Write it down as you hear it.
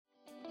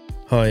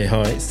Hoi,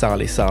 hoi,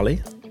 Sali,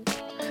 Sali.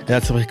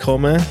 Herzlich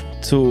willkommen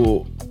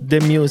zu The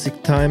Music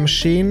Time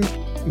Machine,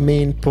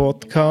 mein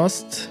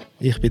Podcast.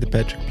 Ich bin der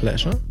Patrick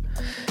Pleasure.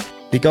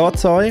 Wie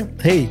geht's euch?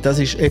 Hey, das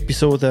ist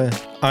Episode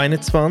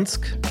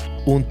 21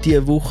 und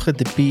diese Woche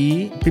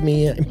dabei bei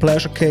mir im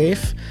Pleasure Cave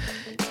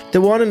the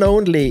one and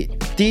only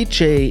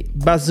DJ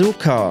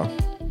Bazooka.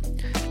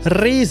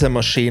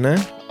 Riesenmaschine,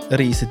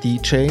 riesen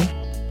DJ.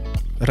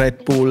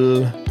 Red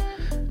Bull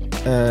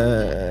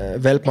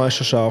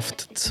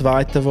Weltmeisterschaft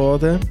Zweiter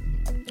geworden,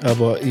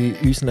 aber in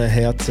unseren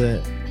Herzen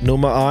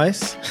Nummer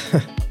 1.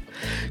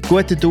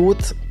 Guter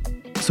Dude,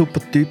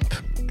 super Typ.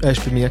 Er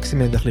war bei mir, wir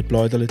haben ein bisschen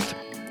geplaudert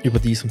über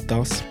dies und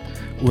das.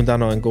 Und auch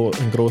noch einen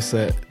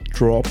grossen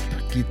Drop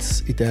gibt es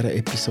in dieser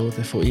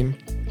Episode von ihm.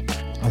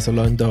 Also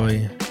lasst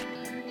euch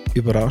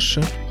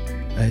überraschen.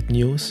 Er hat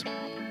News.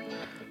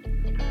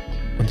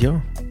 Und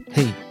ja,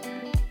 hey,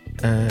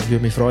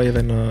 würde mich freuen,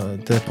 wenn ihr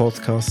den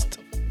Podcast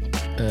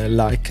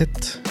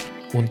liket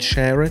und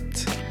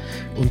sharet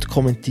und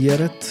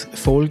kommentiert,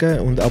 folgen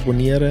und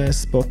abonnieren,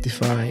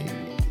 Spotify,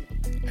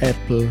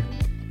 Apple,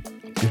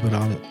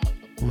 überall,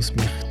 wo es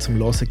mich zum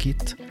Hören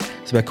gibt.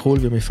 Es wäre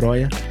cool, würde mich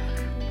freuen.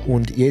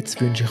 Und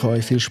jetzt wünsche ich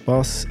euch viel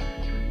Spaß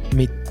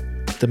mit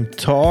dem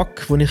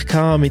Talk, den ich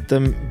hatte, mit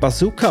dem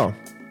Bazooka.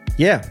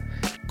 Yeah,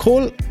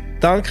 cool,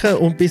 danke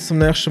und bis zum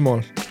nächsten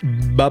Mal.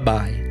 Bye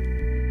bye.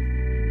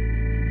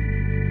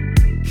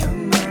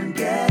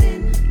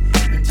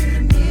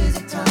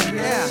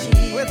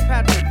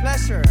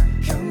 Pleasure.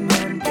 Come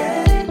on,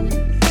 get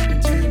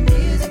into the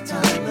music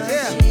time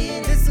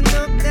machine. Listen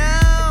up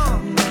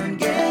now. Come on,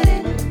 get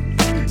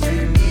into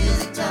the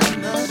music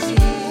time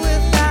machine.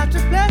 Without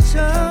your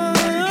pleasure.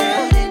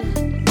 Come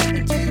on, get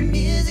into the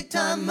music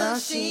time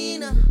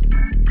machine.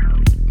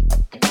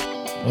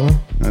 Oh,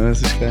 ja,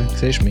 das ist geil.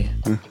 Siehst du mich?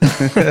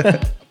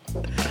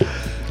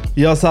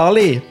 Ja,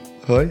 Sali.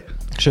 Hoi.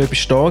 Schön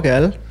bist du da,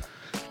 gell?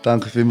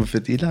 Danke vielmals für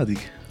die Einladung.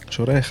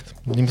 Schon recht.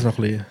 Nimm es noch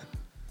ein bisschen,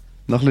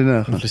 Noch ein bisschen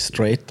näher. ein bisschen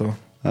straight da.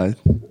 Nein.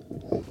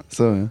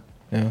 So, ja.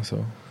 Ja,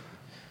 so.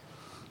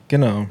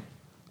 Genau.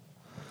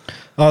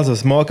 Also,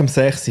 es Morgen um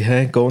 6 Uhr,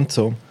 hey,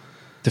 Gonzo.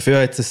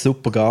 Dafür hat es eine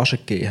super Gage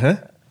gegeben, hä?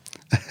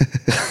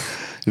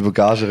 Über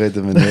Gage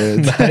reden wir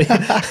nicht. Nein,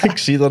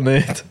 gescheiter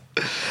nicht.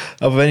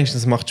 Aber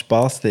wenigstens macht es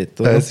Spass dort,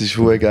 oder? Es ist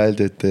verdammt geil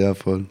dort, ja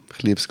voll.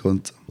 Ich liebe es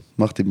ganz.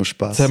 Macht immer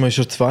Spass. Das haben wir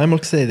schon zweimal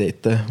gesehen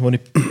dort.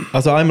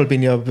 Also einmal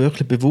bin ich ja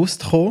wirklich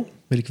bewusst gekommen,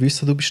 weil ich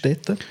wusste, du bist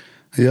dort.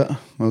 Ja,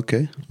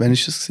 okay. Wann war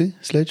das?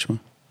 Das letzte Mal?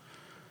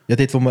 Ja,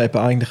 dort, wo wir eben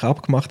eigentlich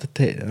abgemacht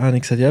haben, habe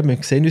ich gesagt, ja, wir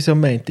sehen uns am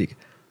Montag.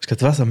 Ich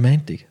gesagt, was, am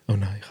Montag? Oh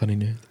nein, kann ich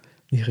nicht.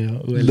 Ich, ja,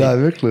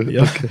 Nein, wirklich?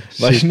 Ja, okay.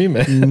 weißt du nicht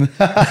mehr?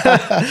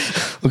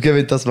 Okay,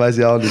 wenn das weiß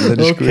ich auch nicht. Dann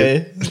ist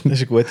Okay, gut. das war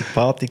eine gute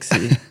Party.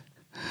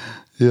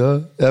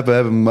 Ja,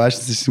 eben,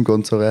 meistens ist es im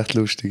Ganzen recht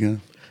lustig. Ja.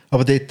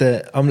 Aber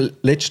dort, am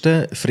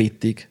letzten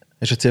Freitag,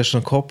 hast du zuerst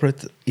noch ein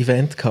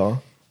Corporate-Event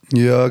gehabt.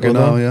 Ja,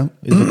 genau, oder? ja.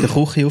 Wie du in der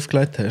Küche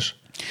aufgelegt hast.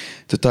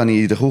 Dort habe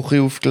ich in der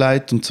Küche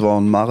aufgelegt, und zwar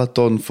einen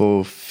Marathon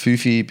von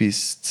 5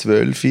 bis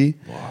 12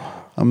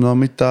 am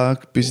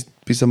Nachmittag bis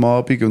am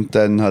Abend und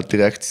dann halt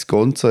direkt ins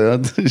Gonzo. Ja.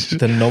 Das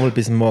ist Dann nochmal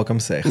bis morgen um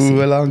 6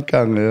 lang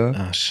gegangen, ja.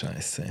 Ah,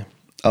 scheiße.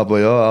 Aber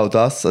ja, auch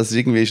das, also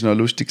irgendwie war es noch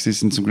lustig, es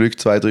sind zum Glück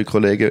 2-3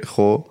 Kollegen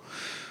gekommen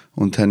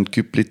und haben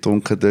Güppli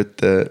getrunken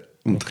dort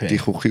und Okay. die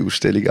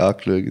Küchenausstellung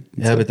angeschaut. Und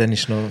Ja, so. aber dann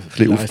ist es noch Ein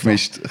bisschen einfacher.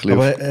 aufgemischt. Ein bisschen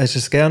Aber hast du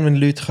es gern, wenn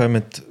Leute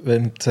kommen,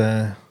 wenn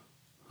du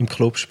im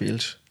Club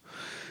spielst?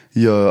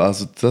 Ja,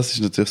 also das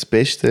ist natürlich das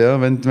Beste, ja,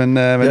 wenn du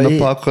noch ein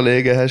paar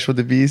Kollegen hast, die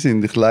dabei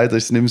sind. Leider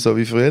ist es nicht mehr so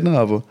wie früher,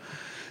 aber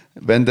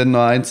wenn dann noch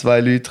 1-2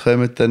 Leute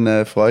kommen,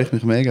 dann freue ich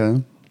mich mega.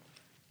 Ja.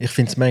 Ich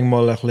finde es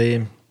manchmal ein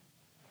bisschen...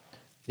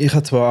 Ich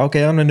habe zwar auch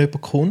gerne, wenn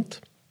jemand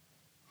kommt,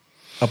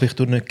 aber ich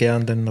tue nicht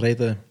gerne dann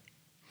reden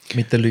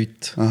mit den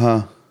Leuten,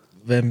 Aha.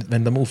 wenn du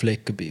am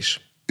Auflegen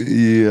bist.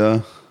 Ja,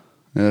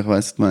 ich weiss,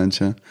 was du meinst.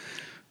 Ja. Du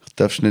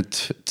darfst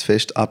nicht zu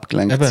fest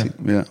abgelenkt Eben. sein.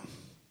 Ja.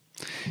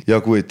 Ja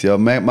gut, ja.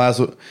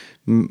 Also,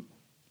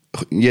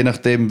 je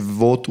nachdem,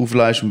 wo du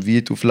aufleihst und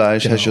wie du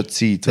aufleihst, Genau. hast du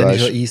ja Zeit. Dann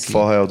ist Weißt, ja easy.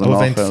 vorher oder aber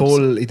nachher. wenn du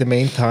voll in der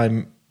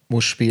Main-Time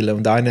musst spielen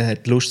und einer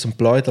hat Lust zum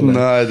Pläudern,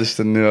 Nein, das ist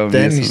dann ja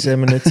dann mühsam. ist es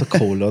immer nicht so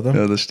cool, oder?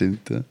 Ja, das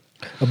stimmt. Ja.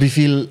 Aber wie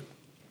viel,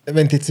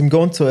 wenn du jetzt im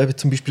Gonzo eben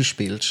zum Beispiel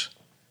spielst,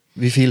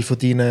 wie viel von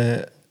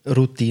deinen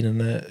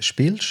Routinen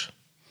spielst?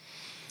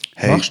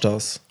 Hey, Machst du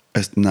das?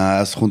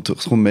 Nein, es kommt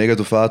mega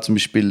darauf an. Zum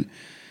Beispiel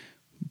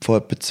vor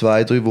etwa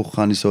 2-3 Wochen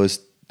habe ich so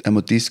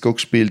einmal Disco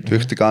gespielt,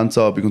 wirklich den ganzen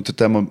Abend. Und dort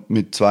haben wir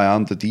mit 2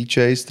 anderen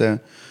DJs den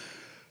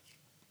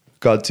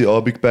ganzen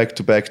Abend back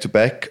to back to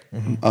back.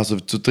 Also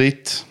zu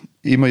dritt,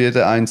 immer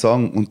jeder einen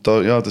Song. Und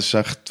da, ja, das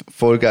war echt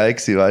voll geil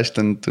gewesen, weißt?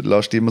 Dann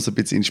lässt du dich immer so ein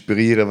bisschen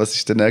inspirieren, was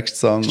ist der nächste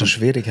Song. Ist das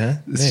schwierig, hä?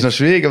 Es ist noch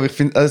schwierig, aber ich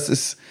finde,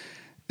 es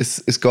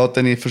geht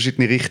dann in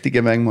verschiedene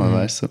Richtungen manchmal,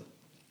 weißt du?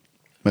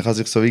 Man kann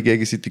sich so wie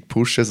gegenseitig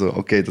pushen, so,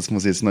 okay, das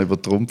muss ich jetzt noch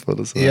übertrumpfen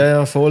oder so.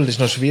 Ja, voll, das ist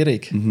noch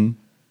schwierig.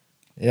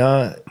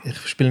 Ja, ich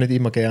spiele nicht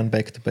immer gerne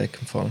Back-to-Back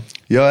im Fall.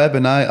 Ja,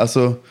 eben, nein,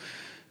 also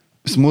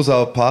es muss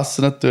auch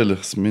passen natürlich,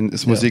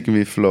 es muss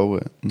irgendwie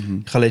flowen.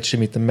 Ich habe letztens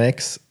mit dem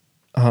Max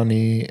habe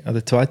ich an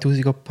der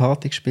 2000er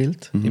Party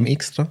gespielt, im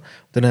Extra. Und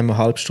dann haben wir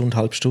halbe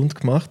Stunde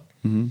gemacht.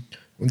 Und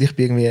ich war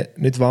irgendwie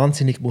nicht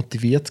wahnsinnig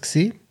motiviert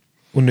gewesen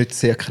und nicht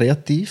sehr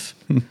kreativ.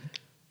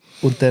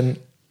 Und dann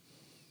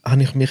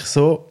habe ich mich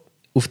so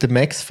auf den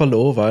Max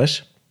verloren, weißt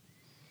du?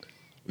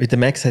 Weil der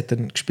Max hat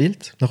dann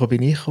gespielt, nachher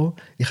bin ich gekommen.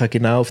 Ich habe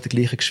genau auf der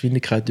gleichen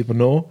Geschwindigkeit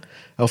übernommen,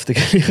 auf der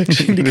gleichen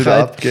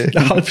Geschwindigkeit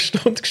eine halbe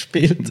Stunde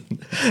gespielt,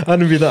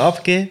 habe ihn wieder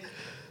abgegeben.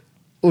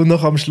 Und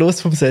noch am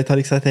Schluss vom Set habe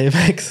ich gesagt, hey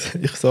Max,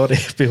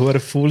 ich bin hure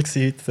faul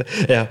gewesen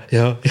heute. Ja, ich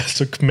habe es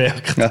schon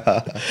gemerkt.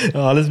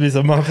 Alles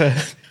müssen machen.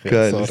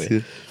 Geil,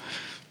 sorry.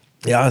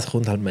 Ja, es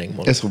kommt halt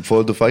manchmal. Es kommt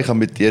voll drauf an. Ich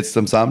habe jetzt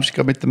am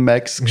Samstag mit dem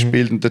Max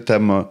gespielt und dort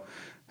haben wir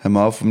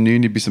auch vom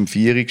 9 bis um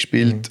 4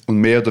 gespielt und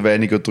mehr oder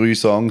weniger 3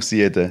 Songs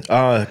jeden.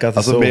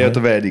 Also so, mehr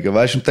oder weniger.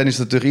 Weißt? Und dann ist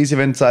es natürlich easy,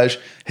 wenn du sagst,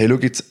 hey, schau,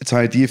 jetzt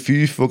habe ich die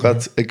 5, die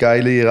gerade eine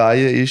geile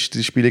Reihe ist,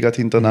 die spiele ich gerade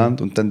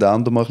hintereinander und dann der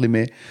andere mal ein bisschen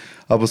mehr.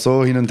 Aber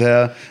so hin und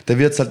her, dann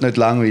wird es halt nicht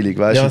langweilig,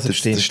 weißt du? Ja,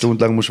 dass du eine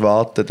Stunde lang musst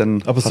warten.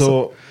 Dann aber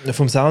so,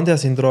 vom Sound her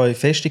sind wir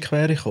feste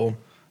Quere gekommen?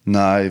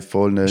 Nein,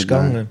 voll nicht. Ist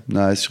gegangen?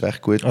 Nein, es ist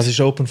recht gut. Also es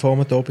war Open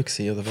Format oben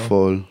gewesen, oder was?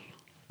 Voll.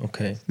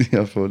 Okay.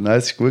 Ja, voll. Nein,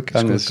 es ist gut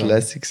gegangen, es war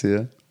lässig.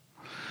 Ja.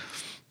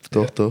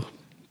 Doch.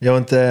 Ja,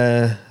 und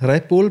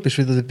Red Bull, bist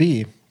du wieder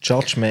dabei?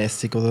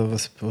 Judge-mässig, oder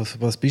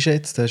was bist du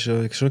jetzt? Du hast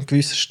ja schon einen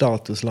gewissen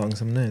Status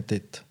langsam, nicht?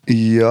 Dort.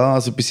 Ja,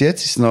 also bis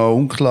jetzt ist es noch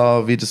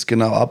unklar, wie das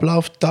genau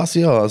abläuft das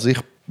Jahr. Also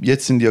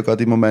jetzt sind ja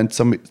gerade im Moment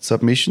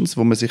Submissions,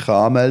 wo man sich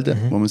anmelden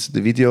kann, wo man sich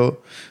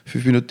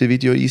 5 Minuten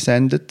Video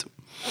einsendet.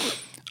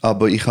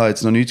 Aber ich habe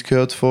jetzt noch nichts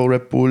gehört von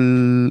Red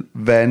Bull,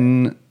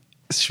 wenn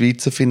das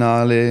Schweizer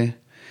Finale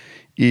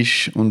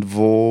ist und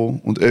wo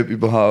und ob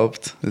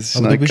überhaupt. Das ist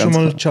aber du bist schon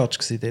mal Judge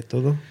gewesen dort,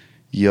 oder?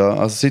 Ja,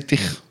 also seit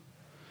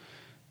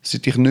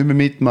ich nicht mehr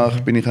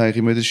mitmache, bin ich eigentlich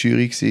immer in der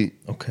Jury gewesen.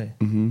 Okay.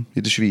 In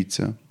der Schweiz,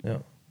 ja.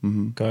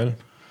 Geil.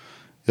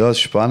 Ja, es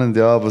ist spannend,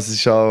 ja, aber es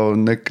ist auch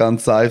nicht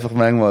ganz einfach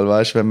manchmal,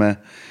 weißt, wenn man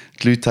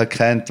die Leute halt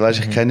kennt. Weißt,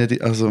 ich kenne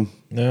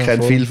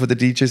viele von den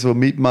DJs, die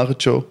mitmachen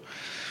schon.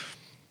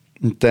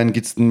 Und dann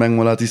gibt es dann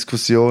manchmal auch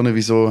Diskussionen,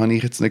 wieso habe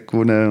ich jetzt nicht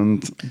gewonnen.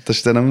 Und das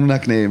ist dann auch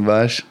unangenehm,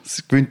 weißt.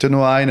 Es gewinnt ja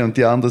nur einer und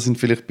die anderen sind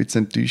vielleicht ein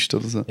bisschen enttäuscht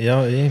oder so.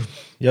 Ja,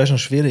 ja, ist noch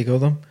schwierig,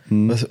 oder?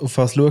 Auf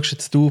was schaust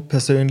jetzt du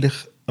persönlich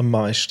am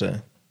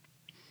meisten?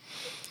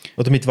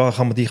 Oder mit was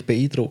kann man dich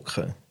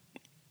beeindrucken?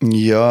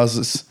 Ja,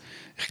 also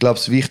ich glaube,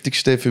 das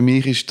Wichtigste für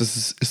mich ist,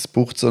 dass es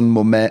braucht so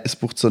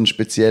einen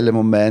speziellen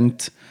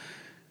Moment,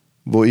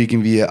 wo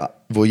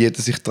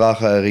jeder sich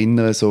daran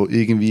erinnern kann, so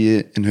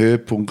irgendwie ein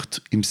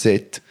Höhepunkt im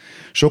Set.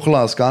 Schon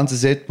klar, das ganze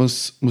Set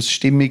muss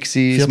stimmig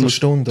sein,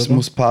 es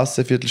muss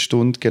passen,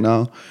 Viertelstunde,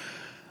 genau.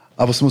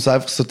 Aber es muss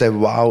einfach so der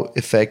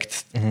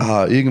Wow-Effekt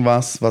haben.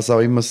 Irgendwas, was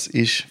auch immer es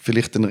ist,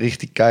 vielleicht ein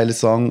richtig geiler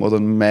Song oder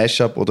ein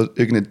Mashup oder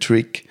irgendein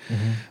Trick,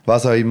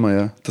 was auch immer.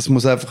 Ja. Das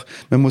muss einfach,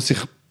 man muss sich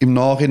im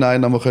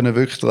Nachhinein noch mal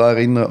wirklich daran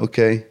erinnern,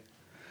 okay.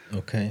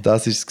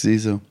 Das war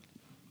es so.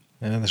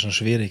 Ja, das ist noch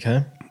schwierig,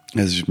 hä?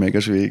 Es ist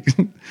mega schwierig.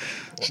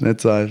 Das ist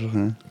nicht so einfach.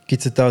 Ja.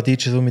 Gibt es da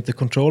DJs, die mit den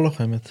Controller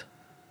kommen?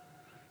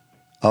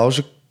 Auch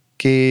schon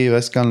gegeben, ich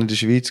weiß gar nicht, in der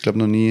Schweiz, glaube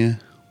noch nie.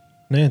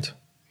 Nicht?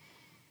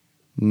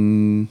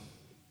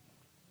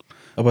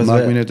 Aber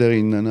mag mich nicht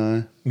erinnern,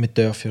 nein. Man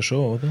darf ja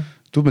schon, oder?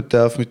 Man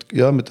darf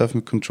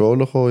mit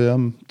Controller kommen, ja.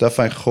 Man darf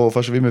eigentlich kommen,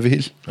 fast wie man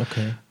will.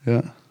 Okay.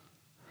 Ja.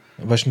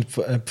 Weißt du,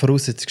 die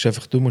Voraussetzung ist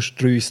einfach, du musst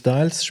 3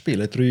 Styles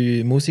spielen,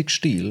 3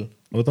 Musikstile,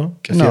 oder?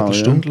 Genau, eine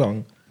Viertelstunde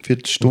lang.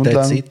 Viertelstunde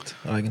lang. It,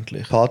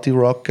 eigentlich. Party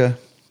rocken.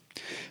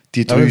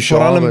 Die 3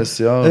 Genres,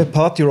 ja.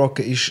 Party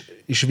rocken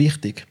ist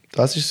wichtig.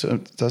 Das ist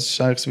eigentlich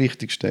das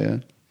Wichtigste, ja.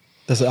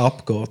 Dass er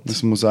abgeht.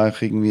 Das muss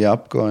eigentlich irgendwie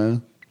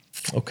abgehen,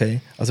 ja.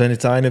 Okay. Also wenn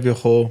jetzt einer will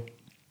kommen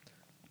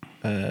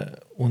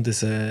und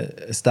ein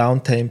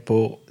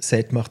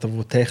Downtempo-Set macht, das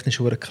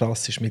technisch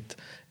krass ist mit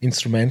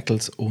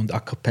Instrumentals und A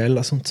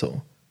Cappellas und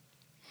so.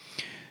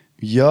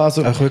 Ja,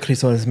 also... Auch wirklich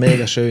so ein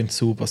mega schönes,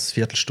 sauberes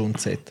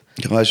Viertelstunde-Set.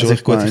 Ich weiß schon,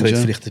 also ich rede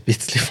vielleicht ein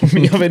bisschen von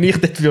mir, wenn ich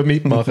dort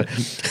mitmachen würde.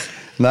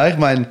 Nein, ich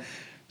meine,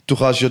 du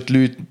kannst ja die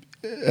Leute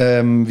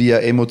via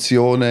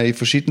Emotionen in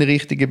verschiedene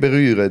Richtungen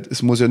berühren.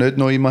 Es muss ja nicht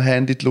noch immer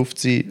Hand in die Luft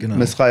sein. Genau.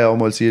 Es kann ja auch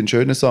mal sein, ein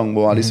schöner Song,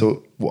 wo alle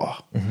so,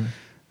 wow.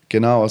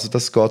 Genau, also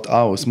das geht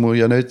auch. Es muss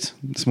nicht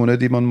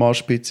immer ein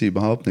Marschspitze sein,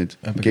 überhaupt nicht.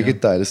 Aber im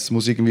Gegenteil, es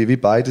muss irgendwie wie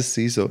beides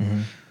sein.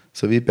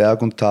 So wie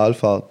Berg- und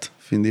Talfahrt,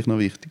 finde ich noch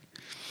wichtig.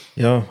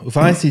 Ja, auf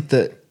einer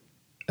Seite,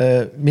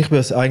 mich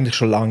würde es eigentlich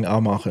schon lange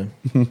anmachen.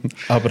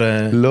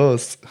 Aber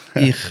Los!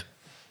 ich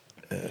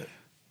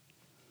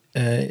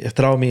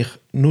traue mich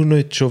nur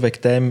nicht schon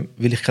wegen dem,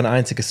 weil ich keinen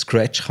einzigen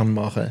Scratch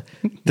machen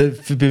kann.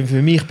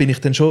 Für mich bin ich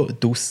dann schon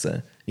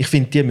draussen. Ich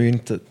finde, die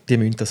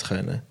müssen das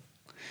können.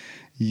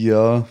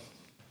 Ja.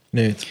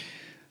 Nicht?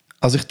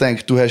 Also ich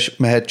denke,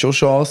 man hat schon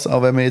Chance,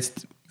 auch wenn man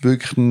jetzt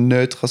wirklich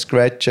nicht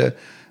scratchen kann,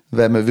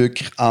 wenn man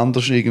wirklich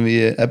anders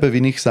irgendwie, eben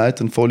wie ich gesagt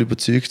habe, voll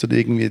überzeugt oder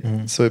irgendwie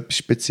so etwas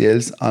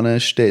Spezielles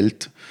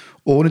anstellt.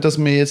 Ohne dass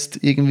man jetzt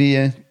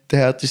irgendwie der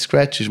härteste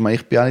Scratch ist.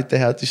 Ich bin auch nicht der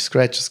härteste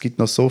Scratch. Es gibt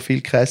noch so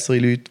viele krassere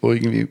Leute, die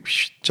irgendwie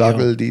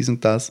juggle, dies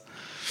und das.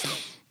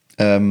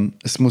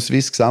 Es muss wie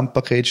das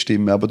Gesamtpaket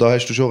stimmen, aber da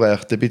hast du schon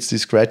recht. Ein bisschen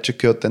Scratchen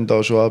gehört dann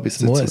da schon ein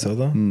bisschen Das dazu. muss,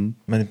 oder?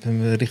 Ich meine,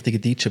 beim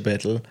richtigen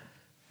DJ-Battle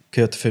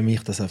gehört für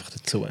mich das einfach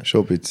dazu.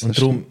 Schon ein bisschen.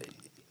 Und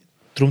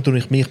darum tue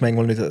ich mich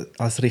manchmal nicht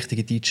als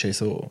richtiger DJ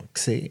so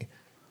sehen.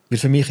 Weil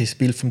für mich ist das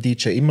Bild vom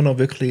DJ immer noch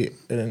wirklich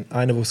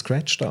einer, der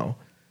scratcht auch.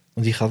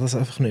 Und ich kann das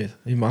einfach nicht.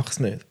 Ich mache es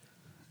nicht.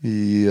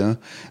 Ja,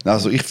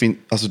 also ich finde,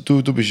 also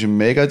du bist ein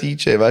mega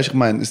DJ, weißt du, ich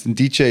meine, ein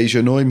DJ ist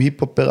ja nur im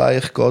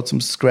Hip-Hop-Bereich, geht zum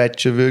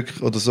Scratchen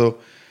wirklich oder so,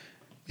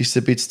 ist es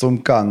ein bisschen darum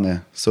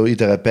gegangen, so in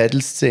dieser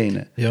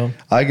Battle-Szene. Ja.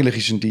 Eigentlich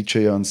ist ein DJ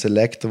ja ein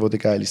Selector, der den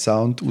geilen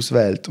Sound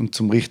auswählt und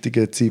zum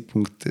richtigen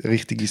Zeitpunkt den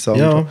richtigen Sound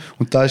Ja. hat.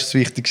 Und das ist das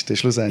Wichtigste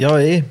schlussendlich. Ja,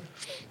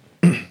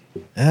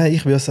 Ja,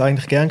 ich würde es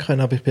eigentlich gerne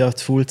können, aber ich bin auch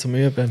zu faul zum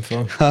Üben. Im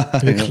Fall.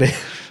 Wirklich.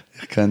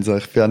 Ich kenne es auch,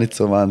 ich bin auch nicht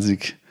so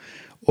wahnsinnig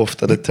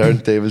oft an den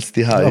Turntables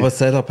daheim. Aber das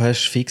Setup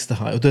hast du fix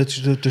daheim. Du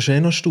hast eh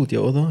noch ein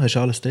Studio, oder? Hast du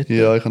alles dort?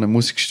 Ja, ich habe ein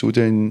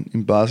Musikstudio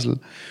in Basel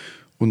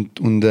und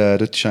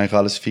dort ist eigentlich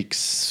alles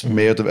fix.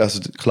 Mehr oder, also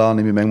klar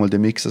nehme ich manchmal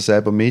den Mixer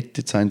selber mit,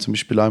 jetzt habe ich zum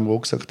Beispiel auch im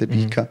Rucksack dabei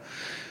gehabt.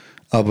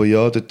 Aber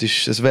ja,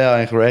 es wäre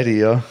eigentlich ready,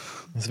 ja.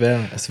 Es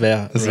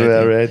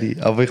wäre ready.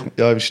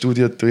 Aber im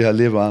Studio tue ich halt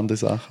lieber andere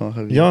Sachen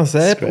machen. wie Ja,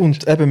 selbst. Scratch.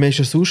 Und eben, man ist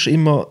ja sonst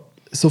immer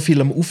so viel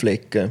am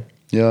Auflegen.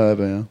 Ja,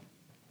 eben, ja.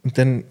 Und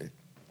dann,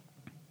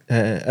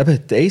 eben,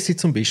 Daisy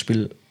zum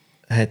Beispiel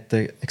hat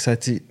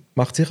gesagt, sie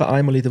macht sicher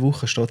einmal in der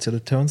Woche, steht sie an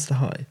den Turns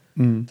daheim.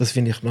 Das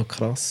finde ich noch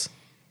krass.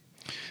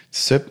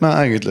 Das sollte man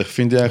eigentlich,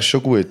 finde ich eigentlich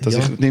schon gut. Also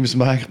Ja. ich nehme es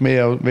mir eigentlich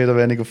mehr oder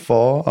weniger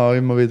vor, auch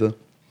immer wieder.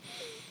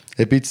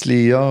 Ein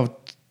bisschen, ja.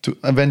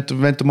 Wenn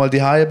du mal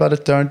daheim bei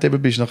der Turntable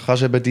bist, dann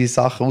kannst du eben die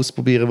Sachen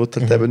ausprobieren, die du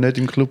halt eben nicht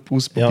im Club Ja,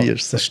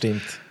 ausprobierst. das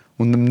stimmt.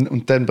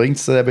 Und dann bringt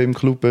es eben im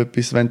Club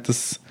etwas, wenn du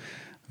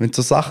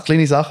so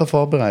kleine Sachen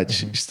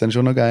vorbereitest, ist es dann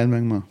schon noch geil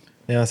manchmal.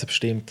 Ja, das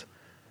bestimmt.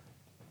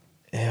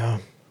 Ja,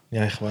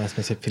 ich weiß,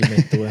 man sollte viel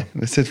mehr tun.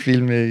 Es hat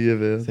viel mehr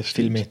üben. Man sollte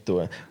viel mehr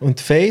tun. Und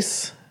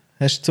Face,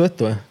 hast du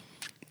zutun?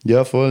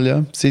 Ja, voll,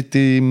 ja. Seit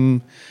ich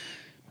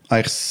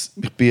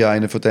bin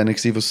einer von denen,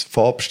 der es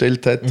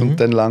vorbestellt hat und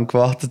dann lange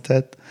gewartet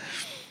hat.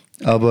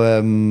 Aber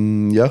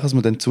ja, ich kann es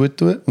mir dann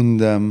zutun.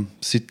 Und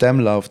seitdem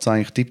läuft es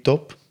eigentlich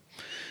tipptopp.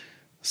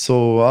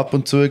 So ab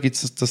und zu gibt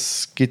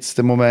es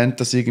den Moment,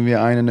 dass irgendwie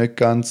einer nicht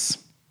ganz,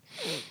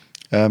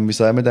 wie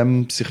sagen wir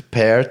dem, sich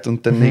pairt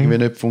und dann irgendwie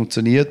nicht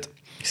funktioniert.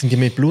 Sind die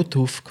mit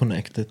Bluetooth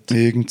connected?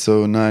 Irgend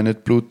so, nein,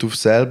 nicht Bluetooth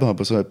selber,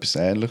 aber so etwas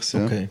Ähnliches.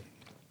 Ja. Okay.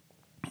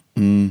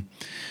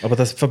 Aber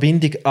dass die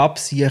Verbindung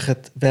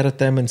absichert,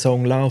 während ein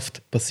Song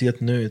läuft,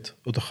 passiert nicht.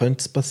 Oder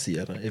könnte es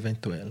passieren,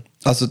 eventuell?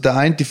 Also der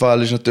eine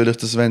Fall ist natürlich,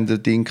 dass wenn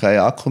das Ding keinen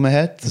Akku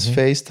mehr hat, das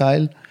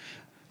Face-Teil,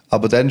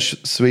 aber dann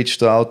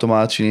switcht er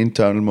automatisch in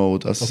Internal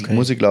Mode, also die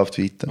Musik läuft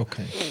weiter.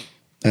 Okay.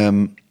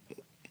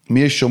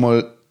 Mir ist schon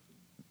mal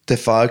der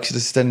Fall gewesen,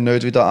 dass ich dann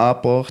nicht wieder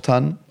angebracht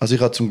habe. Also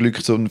ich habe zum Glück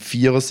so ein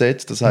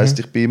 4er-Set, das heisst,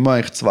 ich bin immer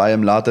eigentlich 2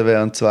 am Laden,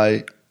 während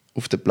 2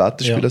 auf der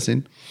Plattenspieler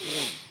sind.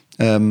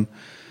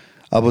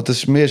 Aber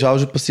mir ist auch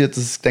schon passiert,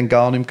 dass es dann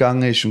gar nicht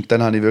gegangen ist und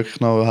dann habe ich wirklich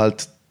noch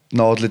halt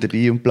Nadeln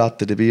dabei und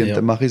Platten dabei und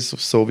dann mache ich es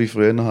so wie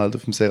früher halt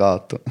auf dem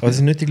Serato. Aber es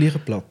sind nicht die gleichen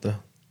Platten?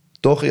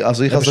 Doch,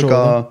 also ich habe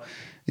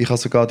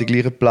sogar die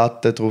gleichen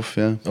Platten drauf,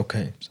 ja.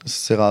 Okay.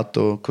 Das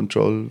Serato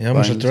Control. Ja,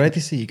 muss halt ready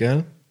sein,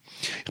 gell?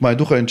 Ich meine,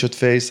 du könntest ja die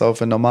Face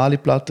auf eine normale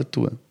Platte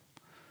tun.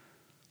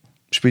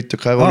 Spielt ja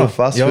keine Rolle, auf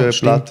was für eine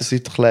Platte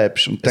du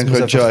klebst. Und dann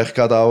könntest du ja eigentlich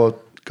gerade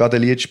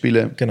ein Lied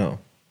spielen. Genau.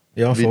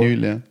 Ja,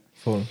 Vinyl, ja.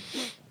 Voll.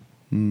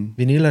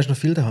 Vinyl hast du noch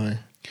viel daheim?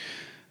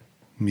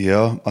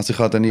 Ja, also ich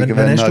habe dann Wann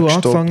irgendwann hast du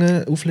gestoppt.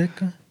 angefangen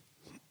auflegen?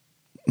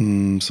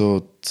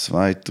 So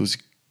 2003,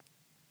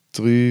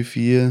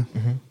 2004.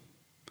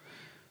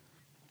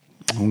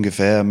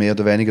 Ungefähr, mehr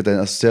oder weniger.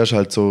 Also zuerst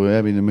halt so ja,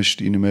 in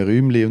einem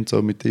Räumchen und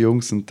so mit den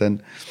Jungs und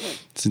dann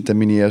sind dann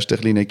meine ersten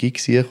kleinen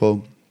Gigs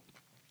gekommen.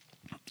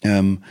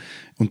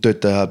 Und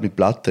dort halt mit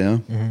Platten, ja.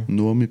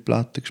 Nur mit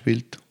Platten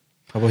gespielt.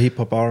 Aber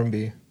Hip-Hop,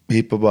 R&B?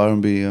 Hip-Hop,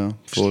 R&B, ja,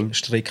 voll.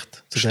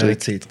 Strikt zu dieser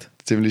Zeit?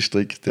 Ziemlich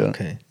strikt, ja.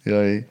 Okay.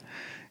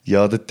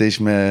 Ja, dort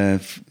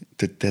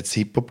hat es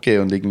Hip-Hop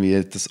gegeben und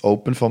irgendwie das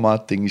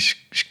Open-Format-Ding ist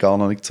gar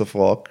noch nicht zur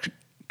Frage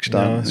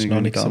gestanden. Ja, es war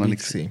noch nicht so weit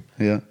gewesen.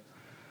 Ja.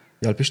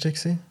 Wie alt bist du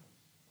gewesen?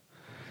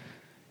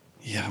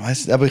 Ja, ich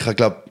weiss nicht, aber ich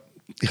glaube,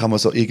 ich habe mir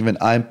so irgendwann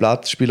einen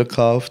Plattenspieler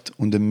gekauft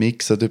und einen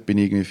Mixer, dort bin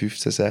ich irgendwie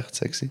 15,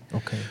 16 gewesen.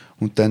 Okay.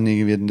 Und dann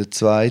irgendwie der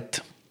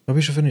zweite. Was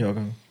bist du für einen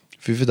Jahrgang?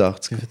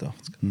 85.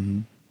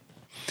 85.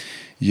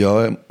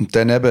 Ja, und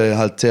dann eben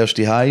halt zuerst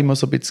die immer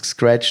so ein bisschen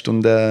gescratcht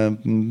und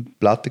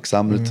Platten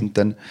gesammelt. Und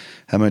dann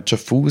haben wir in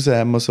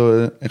Schaffhausen so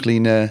eine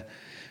kleine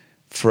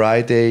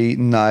Friday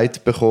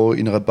Night bekommen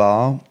in einer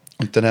Bar.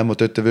 Und dann haben wir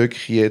dort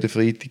wirklich jeden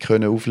Freitag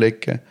können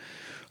auflegen,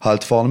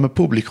 halt vor einem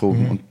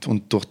Publikum.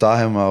 Und durch das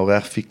haben wir auch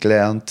recht viel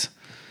gelernt,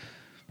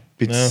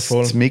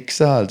 zu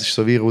mixen halt. Das ist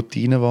so wie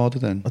Routine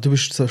geworden dann. Du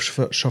bist in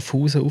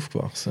Schaffhausen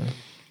aufgewachsen?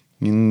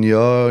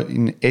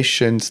 In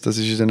Eschenz, das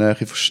ist in der Nähe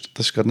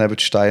das ist gerade neben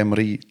der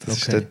Steiermark. Das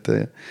ist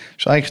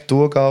ist eigentlich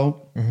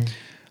Thurgau.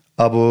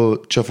 Aber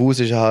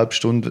Schaffhausen war eine halbe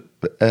Stunde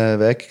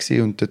weg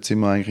gewesen, und dort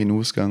sind wir eigentlich in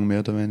Ausgang, mehr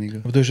oder weniger.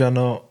 Aber du hast ja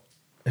noch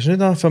Hast du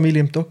nicht eine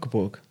Familie im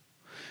Toggenburg?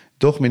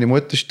 Doch, meine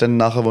Mutter ist dann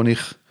nachher,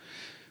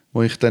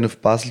 wo ich dann auf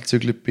Basel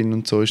gezügelt bin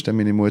und so, ist dann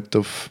meine Mutter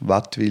auf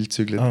Wattwil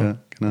gezügelt. Ja,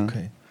 genau.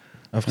 Okay.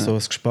 Einfach so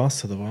als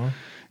Spass, oder was?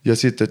 Ja,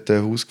 sie hat dort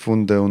ein Haus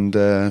gefunden und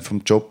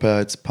vom Job her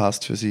hat es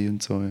passt für sie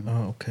und so. Ja.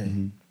 Ah, okay.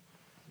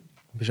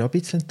 Du bist auch ein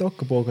bisschen in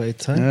Toggenburg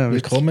jetzt, he? Ja,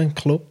 Willkommen im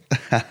Club.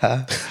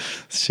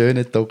 Das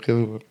schöne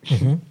Toggenburg.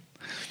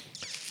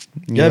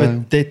 Ja,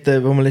 aber dort,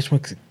 wo wir letztes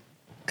Mal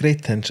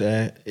geredet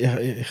haben,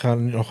 ich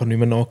habe nachher nicht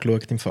mehr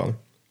nachgeschaut im Fall.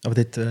 Aber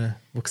dort,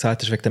 wo du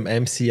gesagt hast, wegen dem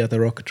MC an der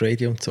Rocket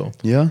Radio und so.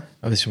 Ja.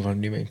 Aber es ist im Fall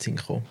nicht mehr im Sinn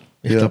gekommen.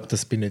 Ich Ja. glaube,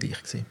 das bin nicht ich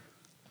gewesen.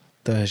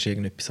 Da hast du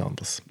irgendetwas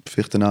anderes.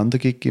 Vielleicht ein anderer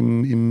Gig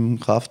im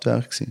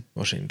Kraftwerk gewesen.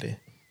 Wahrscheinlich.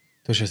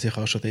 Du hast ja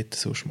sicher auch schon dort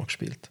sonst mal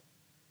gespielt.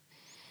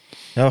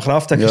 Ja,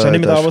 Kraftwerk Ja, ist auch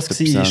nicht mehr das da, was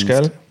ist es war, etwas gell?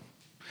 anderes.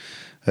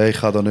 Hey, ich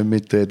kann da nicht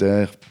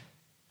mitreden. Ich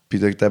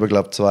bin dort eben,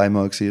 glaube ich,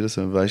 2-mal gewesen oder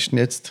so. Weißt du denn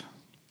jetzt?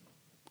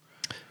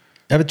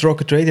 Eben, die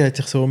Rocket Radio hat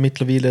sich so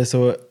mittlerweile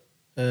so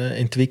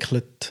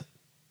entwickelt,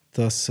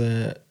 dass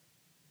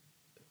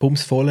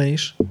Bums voll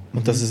ist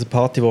und dass es eine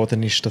Party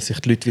geworden ist, dass sich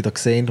die Leute wieder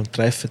sehen und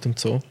treffen und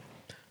so.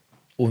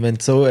 Und wenn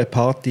du so eine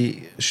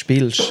Party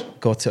spielst,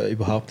 geht es ja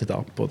überhaupt nicht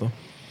ab, oder?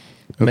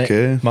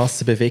 Okay. Die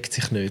Masse bewegt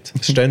sich nicht.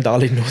 Es stehen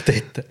alle nur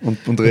dort. Und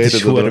Das reden,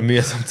 ist oder? verdammt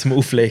mühsam zum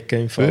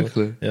Auflegen im Fall.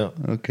 Wirklich? Ja.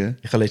 Okay.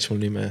 Ich habe letztes Mal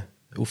nicht mehr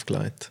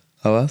aufgelegt.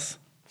 Ah, was?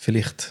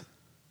 Vielleicht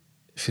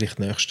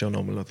nächstes Jahr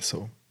nochmal oder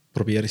so.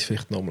 Probiere ich es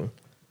vielleicht nochmal.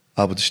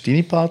 Aber das ist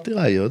deine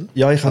Partyreihe, oder?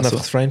 Ja, ich habe Also- einfach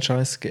das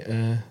Franchise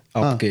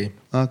abgegeben.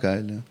 Ah,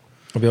 geil, ja.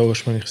 Aber ja,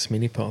 ursprünglich ist es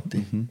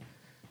Mini-Party.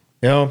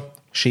 Ja,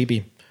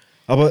 Schibi.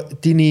 Aber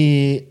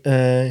deine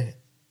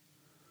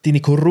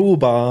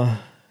Koruba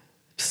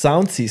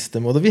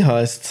Soundsystem, oder wie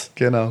heisst es?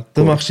 Genau.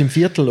 Du machst im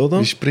Viertel, oder?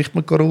 Wie spricht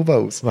man Koruba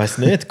aus? Weiß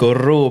nicht,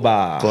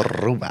 Koruba.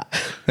 Koruba.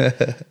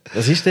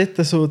 Was ist dort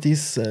so was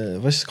ist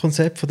das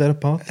Konzept von dieser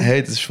Party?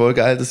 Hey, das ist voll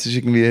geil. Das ist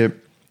irgendwie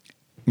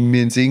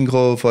mir in Sinn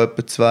gekommen vor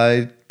etwa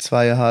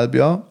 2,5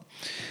 Jahren.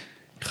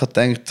 Ich habe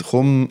gedacht,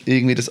 komm,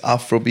 irgendwie das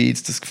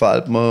Afrobeats, das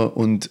gefällt mir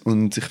und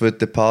ich würde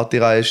eine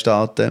Partyreihe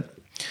starten.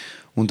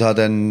 Und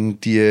habe dann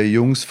die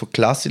Jungs von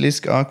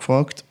Classilisc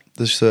angefragt.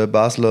 Das ist so ein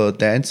Basler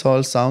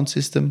Dancehall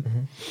Soundsystem.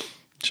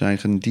 Das ist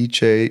eigentlich ein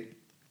DJ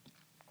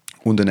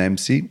und ein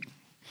MC.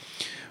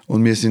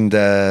 Und wir sind,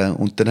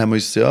 und dann haben wir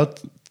uns ja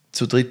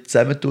zu dritt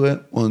zusammentun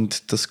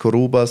und das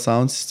Koruba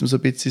Soundsystem so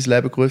ein bisschen ins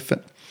Leben gerufen.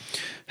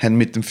 Haben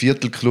mit dem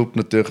Viertelclub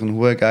natürlich einen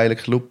hohen geilen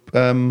Club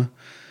können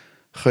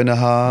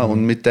haben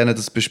und mit denen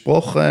das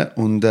besprochen.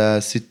 Und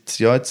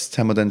jetzt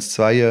haben wir dann das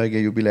 2-jährige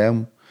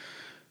Jubiläum.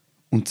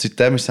 Und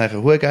seitdem ist es eigentlich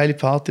eine hohe geile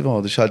Party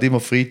geworden. Es ist halt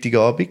immer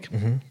Freitagabend.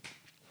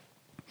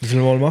 Wie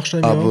viele Mal machst du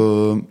im Jahr?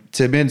 Aber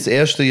wir haben das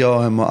erste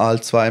Jahr haben wir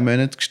alle 2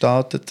 Monate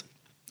gestartet.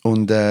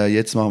 Und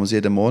jetzt machen wir es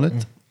jeden Monat.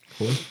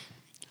 Cool.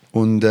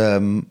 Und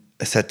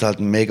es hat halt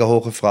einen mega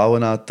hohen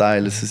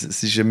Frauenanteil. Es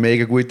ist eine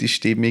mega gute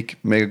Stimmung,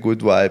 mega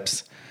gute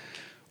Vibes.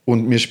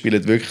 Und wir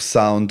spielen wirklich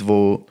Sound,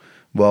 wo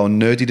auch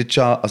nicht in der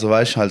Chart, also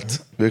weißt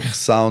halt wirklich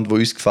Sound, wo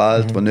uns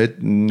gefällt, wo nicht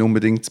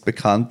unbedingt das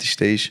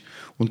bekannteste ist.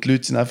 Und die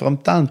Leute sind einfach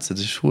am Tanzen.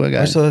 Das ist verdammt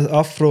geil. Weißt du,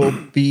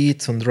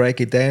 Afro-Beats und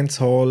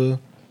Reggae-Dancehall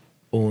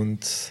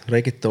und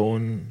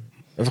Reggaeton.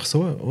 Einfach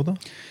so, oder?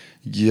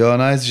 Ja,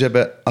 nein, es ist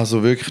eben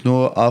also wirklich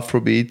nur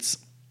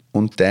Afrobeats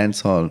und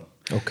Dancehall.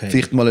 Okay.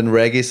 Vielleicht mal ein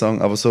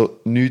Reggae-Song, aber so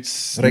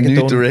nichts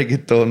Reggaeton?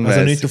 Reggaeton.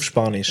 Also nicht auf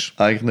Spanisch.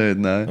 Eigentlich nicht,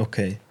 nein.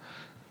 Okay.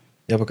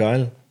 Ja, aber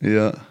geil.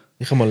 Ja.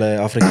 Ich habe mal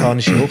eine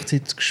afrikanische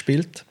Hochzeit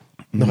gespielt.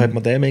 Dann hat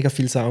mir der mega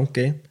viel Sound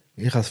gegeben.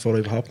 Ich habe es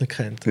vorher überhaupt nicht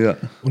gekannt. Ja.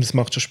 Und es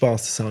macht schon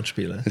Spaß, das Sound zu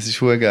spielen. Es ist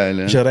verdammt geil,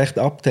 Es ist ja. ja recht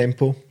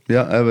Abtempo.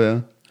 Ja, eben,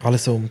 ja.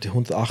 Alles so um die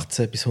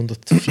 118 bis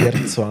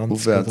 124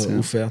 Aufwärts, oder ja.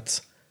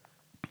 aufwärts.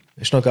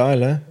 Ist noch geil,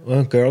 ne?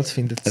 Und Girls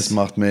finden Es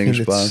macht mega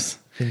Spaß.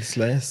 Finden es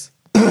les.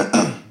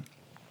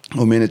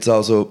 Und wir haben jetzt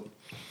auch so,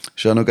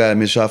 ist auch noch geil,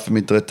 wir arbeiten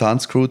mit einer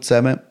Tanzcrew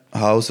zusammen,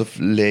 House of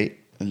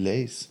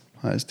Lace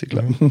heisst die,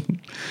 glaube ich,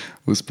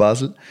 aus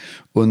Basel.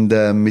 Und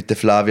mit der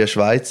Flavia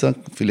Schweizer,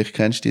 vielleicht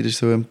kennst du die, das ist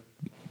so eine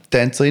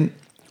Tänzerin.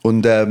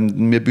 Und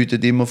wir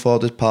bieten immer vor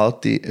der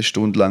Party eine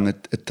Stunde lang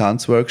einen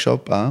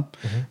Tanzworkshop an,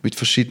 mit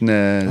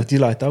verschiedenen... Ah, die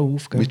leitet auch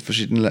auf, gell? Mit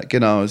verschiedenen,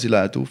 genau, sie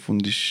leitet auf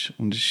und ist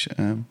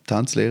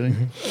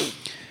Tanzlehrerin.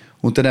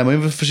 Und dann haben wir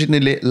immer verschiedene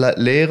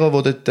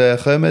Lehrer, die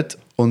dort kommen.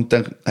 Und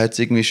dann hat es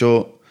irgendwie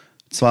schon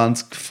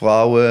 20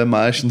 Frauen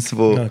meistens,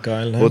 Ja,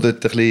 geil, wo dort ein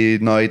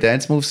bisschen neue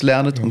Dance-Moves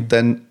lernen. Und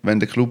dann, wenn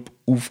der Club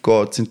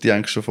aufgeht, sind die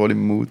eigentlich schon voll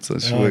im Mut.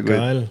 Das ist Ja, schon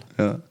geil. gut.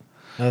 Ja.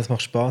 Ja, das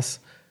macht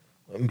Spaß.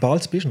 Im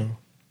Balz bist du noch?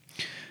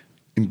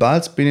 Im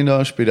Balz bin ich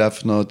noch, spiele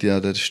einfach noch an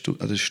der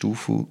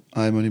Stufe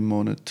einmal im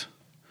Monat.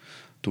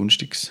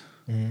 Donnerstags.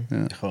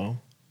 Ja, Ich auch.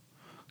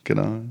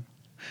 genau.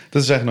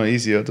 Das ist eigentlich noch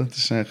easy, oder? Das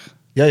ist eigentlich...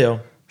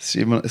 Ja. Es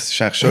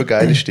ist eigentlich schon eine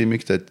geile Stimmung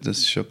dort. Das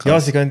ist schon krass. Ja,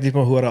 sie gehen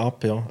immer hure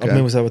ab, ja. Aber Geil.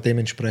 man muss aber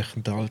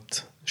dementsprechend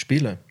halt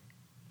spielen.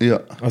 Ja,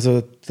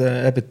 Also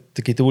der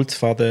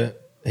Geduldsfaden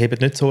hebt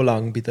nicht so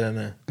lange bei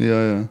denen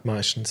ja.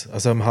 meistens.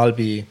 Also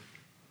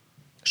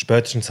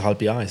spätestens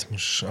 12:30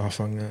 musst du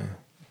anfangen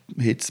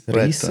Hitzbretter.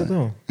 reissen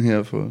da.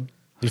 Ja, voll.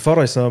 Weil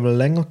vorher ist es noch einmal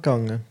länger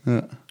gegangen.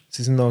 Ja.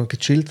 sie sind noch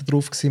gechillter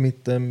drauf gewesen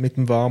mit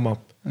dem Warm-up.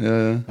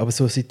 Ja. Aber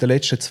so seit den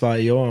letzten 2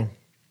 Jahren,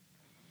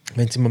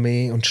 wenn sie immer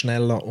mehr und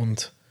schneller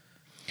und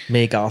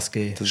mehr Gas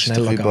geben. Das ist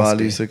schneller doch überall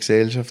in unserer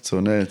Gesellschaft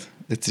so, nicht?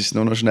 Jetzt ist es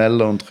nur noch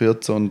schneller und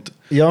kürzer und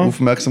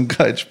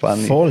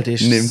Aufmerksamkeitsspanne voll, die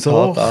ist nimmt so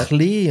hart ab.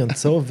 klein und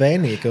so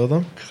wenig,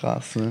 oder?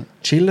 Krass, ne?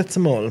 Chillen Sie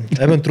mal.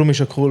 Eben, und darum ist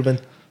es ja cool, wenn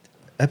du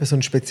eben so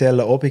einen speziellen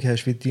Abend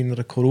hast wie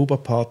deiner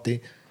Koruba-Party,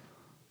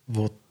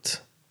 wo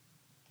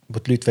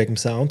die Leute wegen dem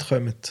Sound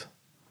kommen.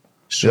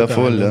 Ist schon Ja, geil,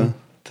 voll, oder? ja.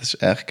 Das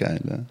ist echt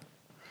geil, ja.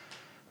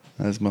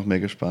 Das macht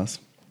mega Spaß.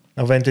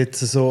 Aber wenn du jetzt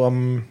so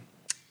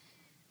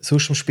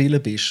sonst am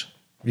Spielen bist,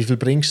 wie viel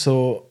bringst du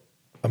so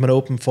an einem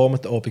Open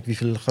Format Abend? Wie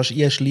viel kannst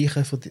du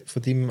einschleichen von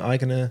deinem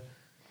eigenen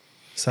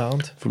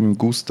Sound? Von meinem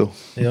Gusto.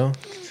 Ja.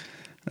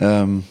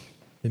 Ähm,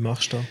 Wie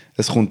machst du das?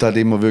 Es kommt halt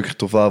immer wirklich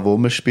darauf an, wo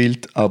man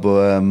spielt,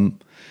 aber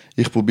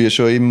ich probiere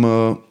schon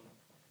immer,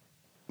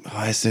 ich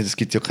weiss nicht, es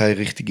gibt ja keine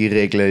richtige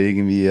Regel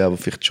irgendwie, aber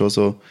vielleicht schon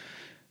so,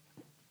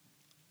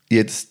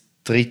 jedes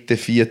 3.,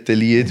 4.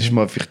 Lied ist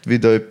mal vielleicht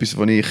wieder etwas,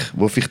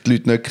 wo vielleicht die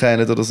Leute nicht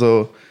kennen oder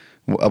so,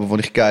 aber wo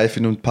ich geil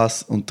finde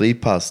und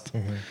reinpasst.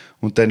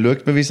 Und dann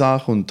schaut man, wie es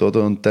ankommt,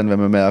 oder? Und dann, wenn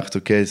man merkt,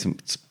 okay,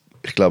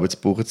 ich glaube,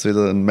 jetzt braucht es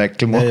wieder einen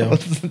Macklemore Ja. oder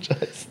so einen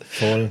Scheiß.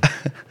 Voll.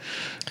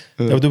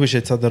 Aber du bist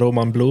jetzt an der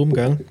Roman Blum,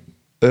 gell?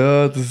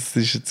 Ja, das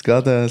ist jetzt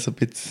gerade so ein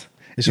bisschen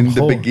Ist in am the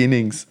Kommen.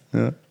 beginnings.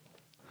 Ja.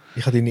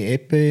 Ich habe deine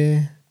EP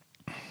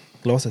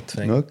gelesen.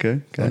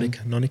 Okay, geil.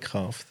 Noch nicht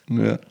gekauft.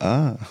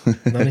 Ja.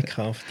 Noch nicht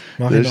gekauft.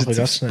 Mach Das ich ist nachher jetzt auf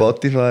ganz schnell.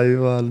 Spotify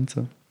überall und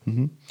so.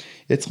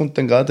 Jetzt kommt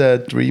dann gerade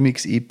die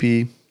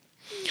Remix-EP,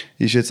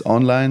 ist jetzt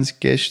online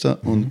gestern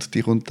und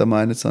die kommt am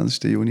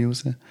 21. Juni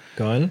raus.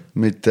 Geil.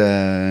 Mit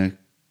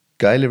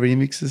geilen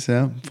Remixes,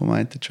 ja, vom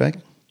einen Track.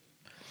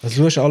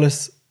 Also du hast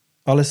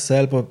alles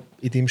selber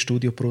in deinem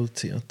Studio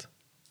produziert.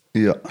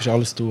 Ja. Ist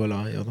alles du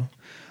allein, oder?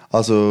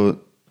 Also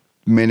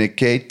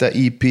Meneketa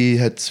EP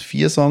hat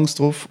 4 Songs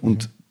drauf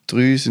und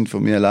 3 sind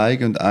von mir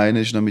alleine und einer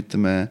ist noch mit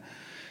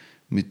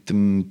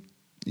dem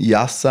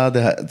Yassa,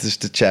 das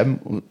ist der Jam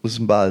aus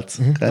dem Balz.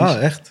 Kennst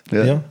du? Echt?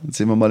 Ja. Ja. Dann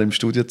sind wir mal im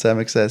Studio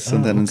zusammengesessen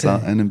und haben okay.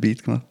 einen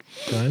Beat gemacht.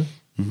 Geil.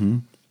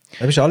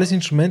 Aber ist alles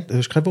Instrument, du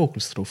hast keine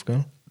Vocals drauf,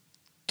 gell?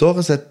 Doch,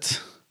 es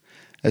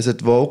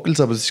hat Vocals,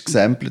 aber es ist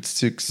gesampeltes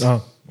Zeugs.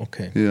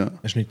 Okay. Ja.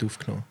 Hast du nicht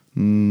aufgenommen.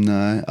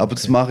 Nein, aber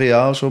das mache ich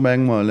auch schon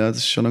manchmal. Ja. Das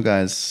ist schon noch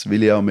geil, das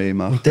will ich auch mehr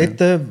machen. Und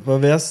dort,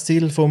 was wäre das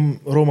Ziel von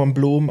Roman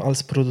Blum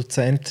als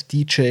Produzent,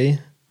 DJ?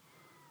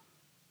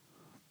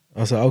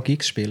 Also auch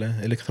Gigs spielen,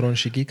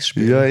 elektronische Gigs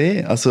spielen?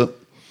 Ja, also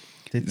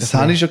das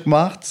habe ich schon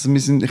gemacht. Also,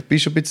 ich bin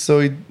schon ein bisschen so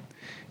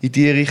in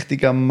die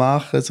Richtung am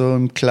machen, so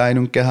im Klein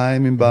und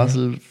Geheim in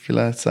Basel.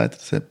 Vielleicht sagt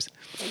das etwas.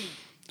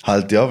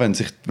 Halt ja, wenn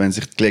sich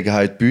die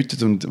Gelegenheit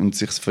bietet und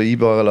sich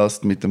vereinbaren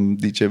lässt mit dem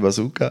DJ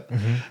Bazooka,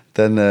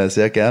 dann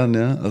sehr gerne.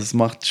 Ja. Also es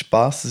macht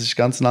Spaß, es ist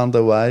ganz ein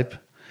anderer Vibe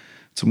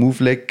zum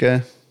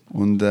Auflegen.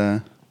 Und,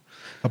 Aber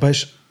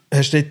hast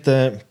du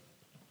dort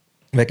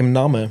wegen dem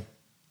Namen,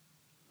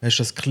 hast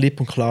du das klipp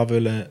und klar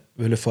wollen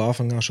von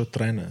Anfang an schon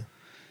trennen?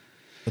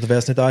 Oder wäre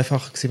es nicht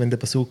einfacher gewesen, wenn der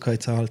Bazooka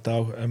jetzt halt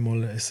auch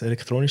einmal ein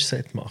elektronisches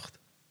Set macht?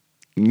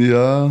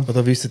 ja,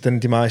 Oder wissen dann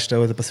die meisten,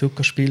 der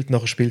Bazooka spielt,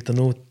 nachher spielt er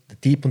nur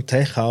Deep und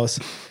Tech aus?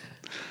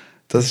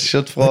 das ist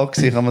schon die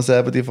Frage. Ich habe mir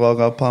selber die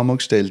Frage auch ein paar Mal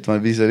gestellt.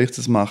 Weil, wie soll ich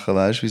das machen?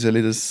 Weißt? Wie soll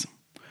ich das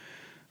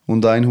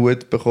unter einen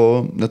Hut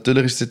bekommen?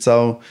 Natürlich ist es jetzt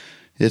auch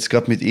jetzt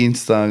gerade mit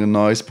Insta ein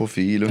neues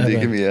Profil und Eben.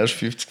 irgendwie erst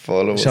 50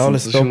 Follower. Ist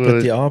alles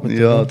doppelte Arbeit,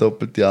 Ja, oder?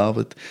 doppelte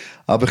Arbeit.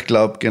 Aber ich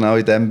glaube, genau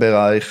in diesem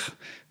Bereich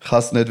kann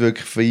es nicht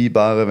wirklich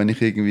vereinbaren, wenn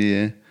ich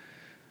irgendwie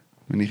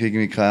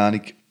keine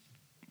Ahnung,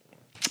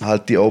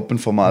 halt die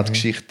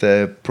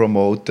Open-Format-Geschichten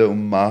promote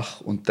und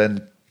mache und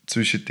dann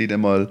zwischendrin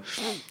mal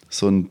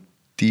so ein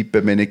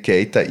Type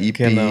Meneketa EP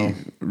Genau.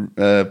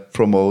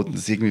 promoten.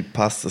 Das irgendwie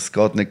passt, das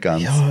geht nicht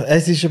ganz. Ja,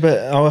 es ist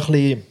aber auch ein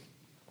bisschen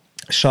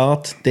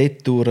schade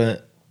dort durch,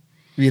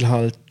 weil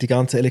halt die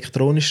ganzen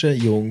elektronischen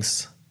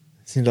Jungs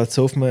sind halt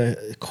so auf einem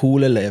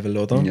coolen Level,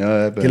 oder?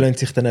 Ja, eben. Die lassen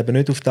sich dann eben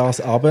nicht auf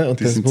das ab. Und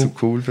Die das sind zu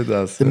cool für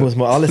das. dann muss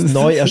man alles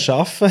neu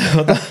erschaffen,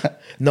 oder?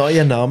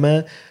 Neue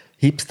Namen,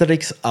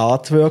 hipsteriges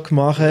Artwork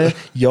machen,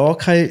 ja,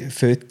 kein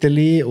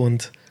Föteli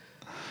und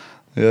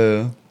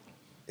Ja.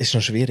 ist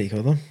noch schwierig,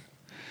 oder?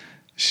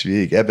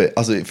 Schwierig. Eben,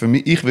 also für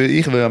mich, ich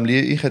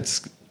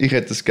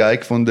hätte es geil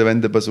gefunden,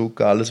 wenn der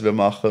Bazooka alles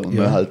machen und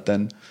Ja. man halt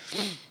dann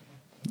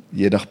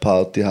je nach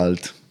Party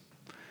halt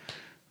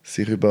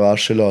sich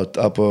überraschen lässt.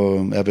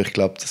 Aber ich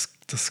glaube,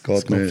 das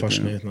geht nicht. Fast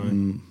ja. nicht,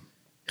 nein.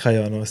 Ich habe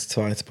ja noch ein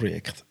zweites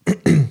Projekt.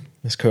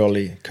 Das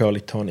Curly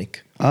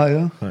Tonic Ah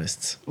ja.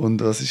 heisst es.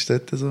 Und was ist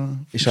dort so?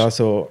 Ist auch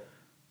so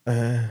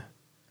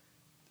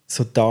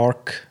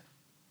dark,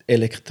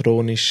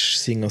 elektronisch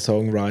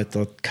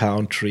Singer-Songwriter,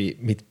 Country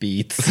mit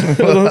Beats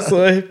oder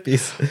so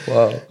etwas.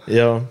 Wow.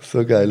 Ja,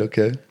 So geil,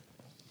 okay.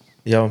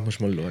 ja, musst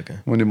mal schauen.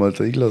 Muss ich mal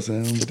reinlassen,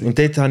 ja, unbedingt. Und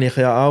dort habe ich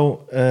ja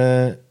auch,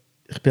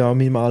 ich bin auch an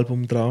meinem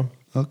Album dran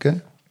Okay.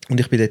 und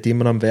ich bin dort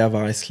immer am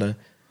Werweisseln,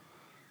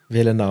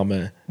 welchen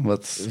Namen,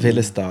 Was?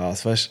 welches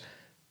das, weißt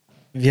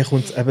wie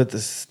kommt's, eben,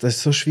 das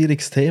ist so ein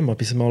schwieriges Thema,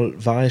 bis man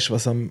mal weiss,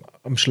 was am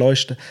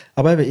schleusten.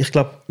 Aber eben, ich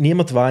glaube,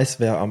 niemand weiss,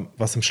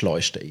 was am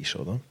schleusten ist,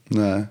 oder?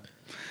 Nein,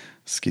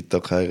 es gibt da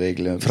keine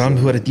Regeln. Vor allem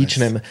so.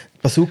 DJ-Namen.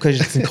 Bazooka ist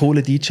jetzt ein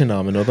cooler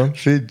DJ-Name, oder?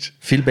 Findest du?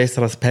 Viel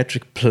besser als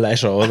Patrick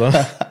Pleasure,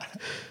 oder?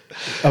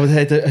 Aber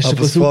hast du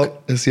Bazooka...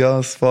 Es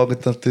fragen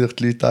natürlich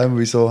die Leute auch,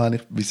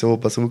 wieso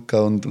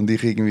Bazooka und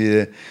ich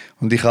irgendwie...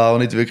 Und ich habe auch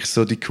nicht wirklich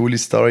so die coole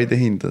Story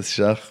dahinter. Das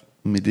ist auch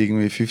mit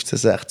irgendwie 15,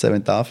 16,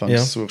 wenn du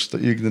anfängst, suchst du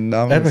irgendeinen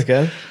Namen. Eben,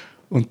 gell?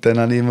 Und dann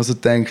habe ich immer so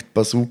gedacht,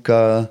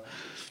 Bazooka...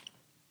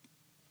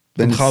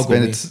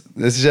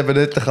 Es ist eben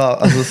nicht der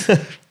also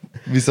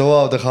wieso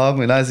auch der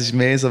Kaugummi? Nein, es ist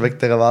mehr so wegen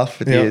dieser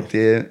Waffe,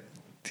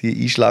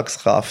 die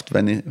Einschlagskraft,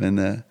 wenn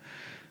er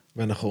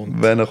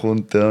kommt. Wenn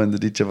der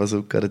DJ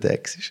Bazooka der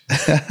Dex ist.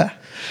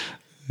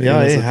 Ja,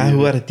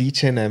 ein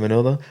DJ nehmen,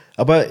 oder?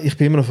 Aber ich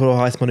bin immer noch froh,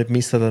 heisst man nicht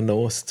Mr. der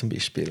Nose zum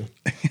Beispiel.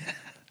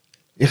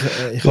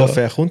 Ich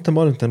hoffe, er kommt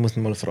einmal und dann muss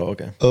man mal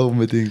fragen.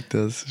 Unbedingt,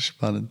 das ist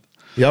spannend.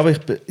 Ja, aber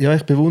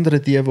ich bewundere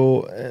die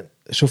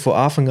schon von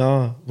Anfang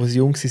an, wo sie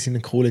jung waren,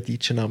 einen coolen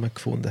DJ-Namen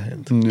gefunden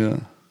haben. Ja.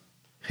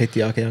 Ich hätte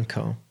ich auch gerne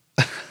gehabt.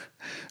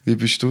 Wie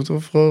bist du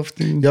drauf auf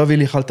den? Ja,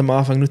 weil ich halt am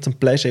Anfang nur zum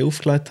Pleasure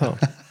aufgelegt habe.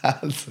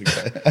 Also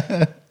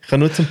geil. Ich habe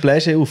nur zum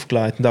Pleasure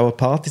aufgelegt und auch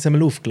Partys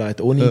einmal aufgelegt.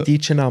 Ohne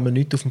DJ-Namen,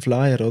 nicht auf dem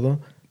Flyer, oder?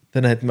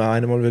 Dann hat mir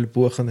einer mal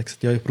buchen und hat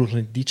gesagt, ja, ich brauche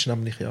einen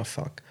DJ-Namen. Ich ja,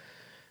 fuck.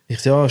 Ich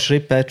so, ja,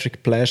 schreib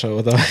Patrick Pleasure,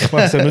 oder? Ich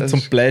mache es ja nur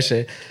zum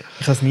Pleasure.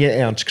 Ich habe es nie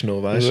ernst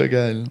genommen, weißt du?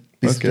 Geil.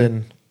 Bis ich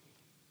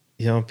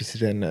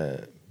dann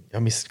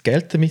mein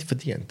Geld damit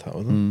verdient habe,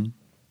 oder? Mm.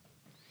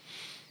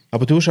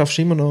 Aber du schaffst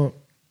immer noch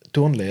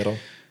Turnlehrer.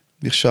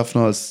 Ich arbeite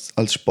noch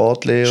als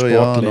Sportlehrer.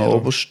 Ja,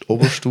 noch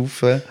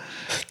Oberstufe.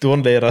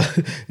 Turnlehrer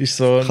ist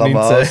so ein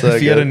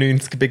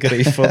 1994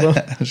 Begriff, oder?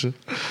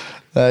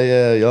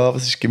 Ja, aber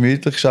es ist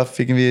gemütlich. Ich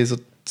arbeite irgendwie so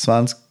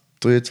 23%.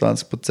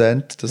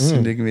 Das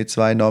sind irgendwie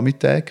 2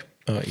 Nachmittage.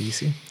 Ah,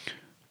 easy.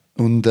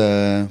 Und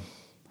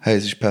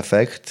es ist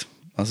perfekt.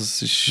 Also,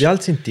 es ist wie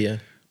alt sind die?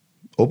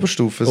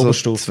 Oberstufe. So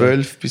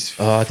 12 bis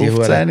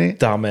 15. Die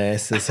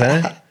Damäses,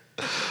 hä?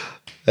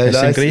 Hast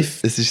du den Griff?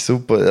 Es ist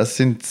super.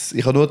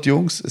 Ich habe nur die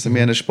Jungs. Also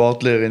wir haben eine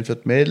Sportlehrerin für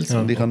die Mädels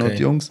und ich habe nur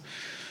die Jungs.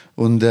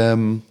 Und es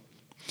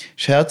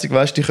ist herzig,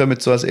 weißt du, die kommen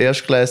so als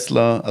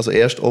Erstklässler, also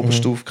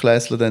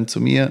Oberstufklässler dann zu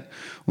mir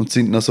und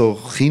sind noch so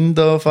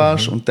Kinder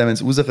fast. Und dann, wenn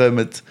sie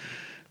rauskommen,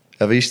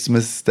 erwischt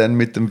man es dann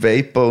mit dem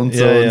Vapor und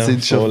so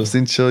und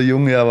sind schon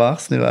junge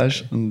Erwachsene,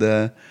 weißt du. Und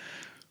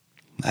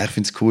ich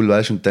finde es cool,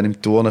 weißt du, und dann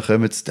im Turnen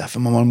kommen sie,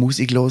 dürfen wir mal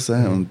Musik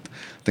hören und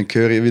dann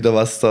höre ich wieder,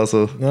 was da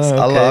so das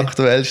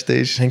Alleraktuellste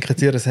ist. Hängen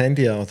Sie ihr das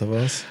Handy an, oder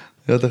was?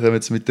 Ja, da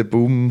kommen sie mit dem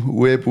Boom.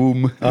 Mit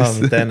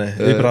denen.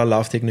 Überall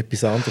läuft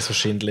irgendetwas anderes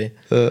wahrscheinlich.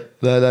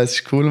 Nein, es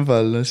ist cool im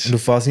Fall. Und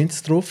auf was sind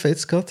sie drauf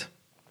jetzt gerade?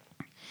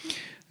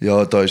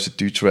 Ja, da ist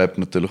der Deutschrap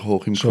natürlich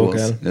hoch im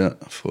Kurs. Gell? Ja,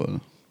 voll.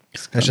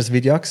 Hast du das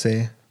Video auch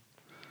gesehen?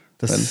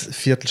 Das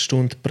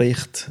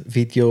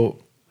Viertelstunde-Bericht-Video,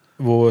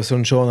 wo so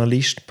ein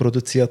Journalist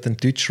produziert den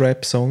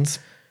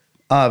Deutschrap-Songs.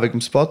 Wegen dem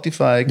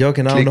Spotify. Ja,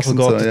 genau. Und nachher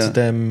geht er zu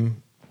dem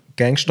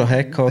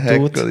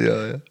Gangster-Hacker,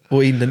 ja. Wo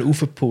ihn dann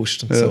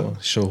aufpusht und so.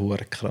 Das ist schon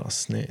hure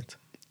krass, nicht?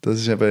 Das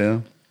ist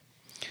eben,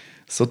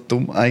 so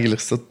dumm, eigentlich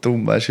so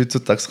dumm. Weißt,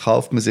 heutzutage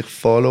kauft man sich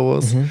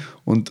Followers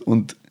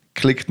und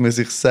klickt man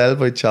sich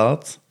selber in die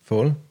Charts.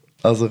 Voll.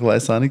 Also ich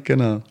weiss auch nicht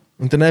genau.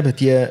 Und dann eben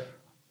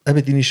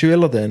deine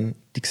Schüler dann,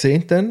 die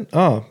sehen dann,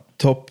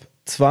 Top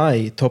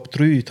 2, Top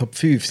 3, Top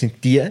 5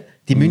 sind die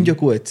müssen ja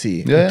gut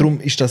sein. Ja, und darum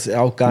ist das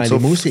auch geile so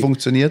Musik.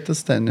 Funktioniert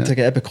das dann? Ja. Und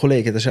sagen eben,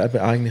 Kollegen, das ist eben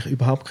eigentlich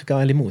überhaupt keine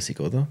geile Musik,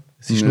 oder?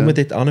 Es ist nur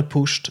dort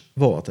angepusht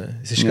worden.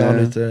 Es ist gar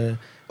nicht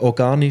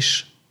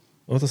organisch,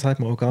 oder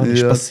sagt man,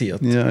 organisch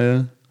passiert.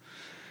 Ja,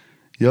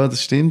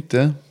 das stimmt,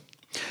 ja.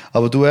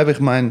 Aber du, ich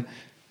meine,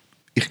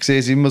 ich sehe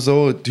es immer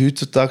so,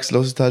 heutzutage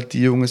hören halt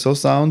die Jungen so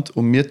Sound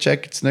und wir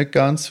checken es nicht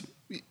ganz.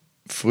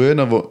 Früher,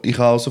 ich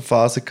hatte auch so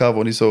Phasen,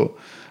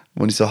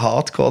 wo ich so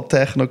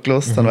Hardcore-Techno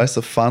gehört habe, weißt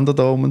du, so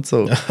Thunderdome und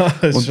so.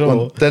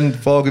 und dann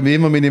frage mich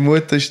immer, meine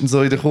Mutter ist dann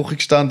so in der Küche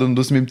gestanden und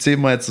aus meinem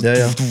Zimmer hat so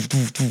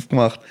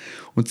gemacht.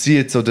 Und sie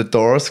hat so The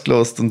Doors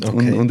gehört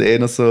und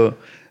eher so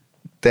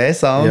den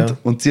Sound. Ja.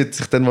 Und sie hat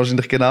sich dann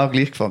wahrscheinlich genau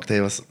gleich gefragt,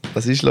 hey, was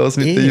ist los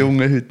mit den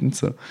Jungen heute und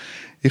so.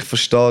 Ich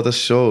verstehe das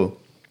schon.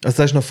 Also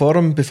das ist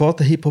noch bevor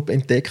du Hip-Hop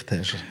entdeckt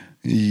hast?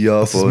 Ja,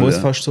 also voll. Es muss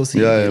fast so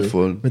sein. Ja,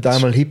 voll. Wenn du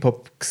einmal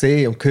Hip-Hop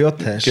gesehen und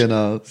gehört hast,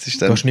 genau, das ist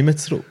dann, gehst du nicht mehr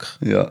zurück.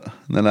 Ja,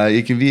 nein,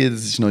 irgendwie,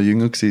 das war noch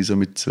jünger gewesen, so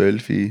mit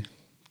 12,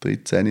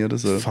 13 oder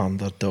so.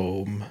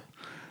 Thunderdome.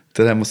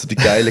 Dann haben wir so die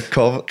geilen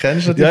Cover.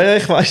 Kennst du die? Ja,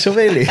 ich weiß schon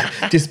welche.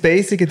 Die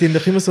Basic sind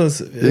doch immer so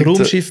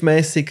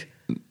Raumschiff-mäßig.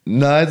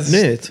 Nein, das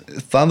nicht.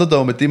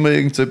 Thunderdome hat immer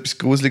irgend so etwas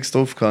Gruseliges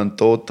drauf gehabt. Ein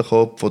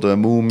Totenkopf oder eine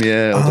Mumie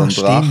oder ein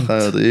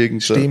Drache oder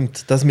irgend so.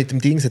 Stimmt, das mit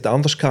dem Ding hat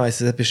anders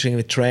geheißen. Das war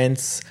irgendwie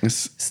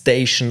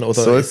Trans-Station oder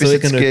so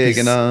etwas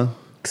genau.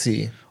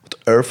 Gewesen.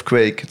 Oder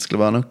Earthquake hat es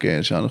glaube ich auch noch gegeben.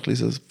 Das ist auch noch ein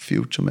bisschen so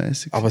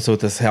Future-mäßig. Aber so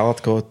das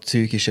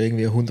Hardcore-Zeug ist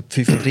irgendwie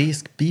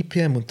 135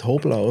 BPM und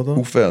Hobla, oder?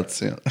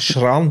 Aufwärts, ja.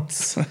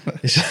 Schranz.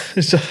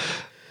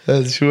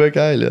 Das ist schon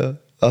geil, ja.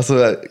 Also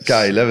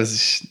geil, es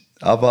ist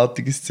eine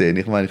abartige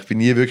Szene. Ich meine, ich bin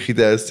nie wirklich in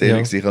dieser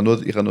Szene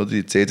gewesen. Ich habe nur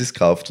die CDs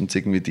gekauft und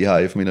irgendwie die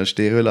auf meiner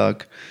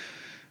Stereolage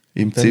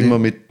im Zimmer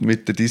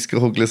mit der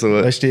Disco-Kugel so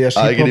weißt du, die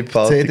erste eigene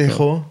Party Hip-Hop-CD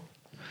gekommen?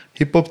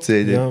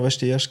 Hip-Hop-CD? Ja,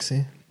 weißt du, die erste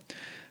gewesen?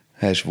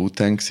 Ja, das war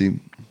Wu-Tang.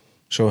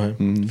 Schon,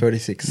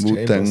 36 Chambers.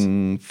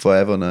 Wu-Tang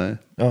Forever, nein.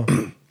 Ah.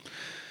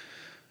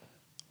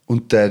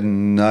 Und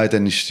dann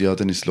ist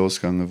es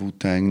losgegangen.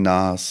 Wu-Tang,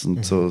 Nas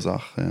und so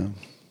Sachen, ja.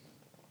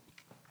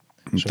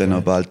 Und Schon dann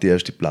aber halt die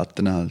ersten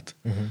Platten halt.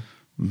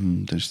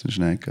 Dann ist es dann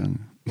schnell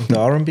gegangen. Und der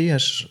R&B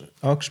hast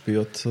du auch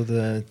gespürt, so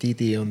der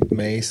Didi und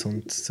Mace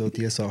und so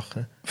diese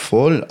Sachen?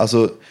 Voll,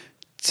 also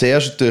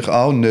zuerst natürlich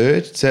auch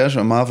nicht. Zuerst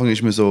am Anfang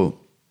ist man so,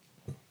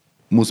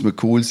 muss man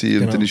cool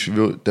sein und dann ist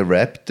der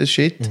Rap der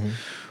Shit.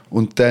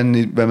 Und dann,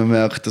 wenn man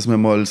merkt, dass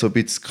man mal so ein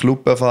bisschen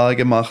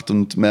Club-Erfahrungen macht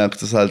und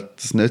merkt, dass halt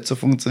das nicht so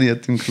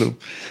funktioniert im Club,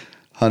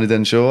 habe ich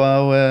dann schon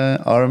auch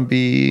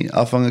R&B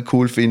angefangen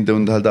cool finden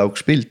und halt auch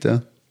gespielt,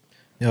 ja.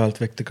 Ja,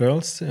 halt wegen der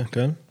Girls, ja,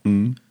 gell?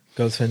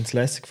 Girls haben es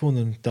lässig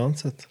gefunden und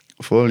tanzen.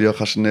 Voll, ja,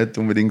 kannst du nicht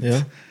unbedingt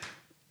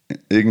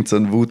irgend so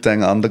einen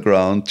Wu-Tang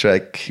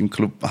Underground-Track im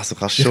Club, also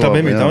kannst du ich schon. glaube,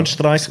 wir aber, müssen auch einen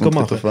Streik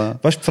machen.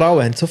 Weißt du, die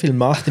Frauen haben so viel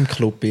Macht im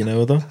Club,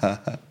 oder?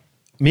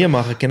 Wir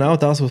machen genau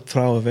das, was die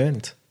Frauen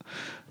wollen.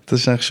 Das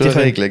ist eigentlich schon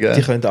eine Regel, gell?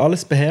 Die können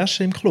alles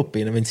beherrschen im Club.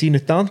 Wenn sie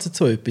nicht tanzen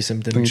so etwas,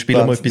 dann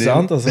spielen wir etwas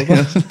anderes,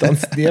 oder?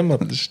 Tanzt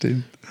niemand. Das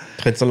stimmt.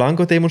 Die können so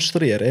lange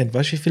demonstrieren.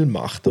 Weißt du, wie viel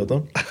Macht,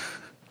 oder?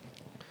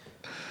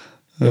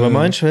 Ja, was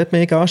meinst du, hat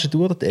mehr Gage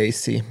du oder die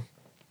AC?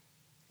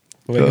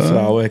 Wegen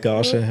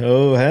Frauen-Gage.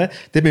 Oh, hä?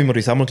 Dann müssen wir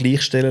uns auch mal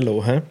gleichstellen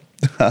lassen.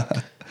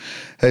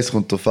 Hey, es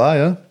kommt drauf an,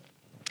 ja.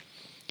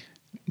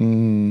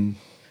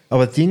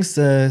 Aber das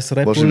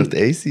Red Bull... Wahrscheinlich die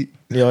AC?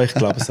 Ja, ich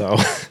glaube es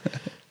auch.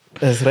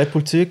 Das Red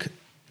Bull-Zeug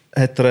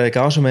hat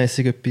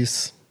gagenmässig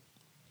etwas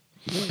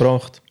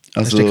gebracht.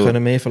 Also, hast du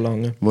können mehr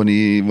verlangen? Als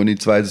ich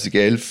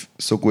 2011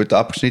 so gut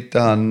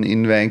abgeschnitten habe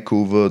in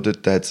Vancouver,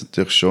 dort hat es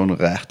natürlich schon einen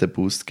rechten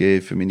Boost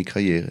gegeben für meine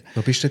Karriere.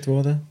 Wo bist du dort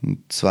geworden?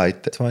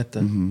 Zweite.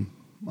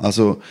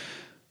 Also,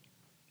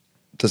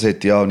 das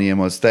hätte ich auch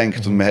niemals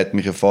gedacht. Und man hat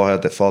mich ja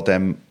vorher, vor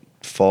dem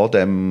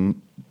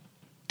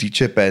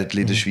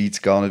DJ-Battle in der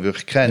Schweiz gar nicht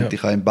wirklich kennt. Ja.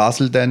 Ich habe in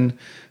Basel dann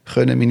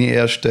meine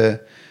ersten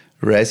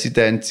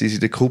Residencies in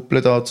der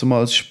Kuppel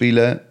damals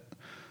spielen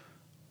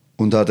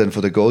und habe dann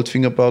von den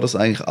Goldfinger Brothers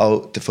eigentlich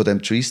auch von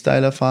dem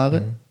Tree-Style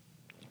erfahren.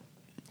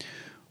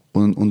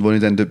 Und als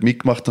ich dann dort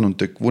mitgemacht habe und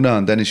dort gewonnen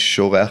habe, dann ist es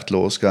schon recht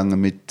losgegangen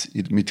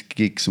mit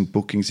Gigs und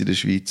Bookings in der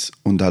Schweiz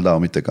und halt auch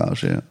mit der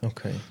Gage. Ja.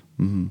 Okay.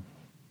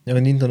 Ja,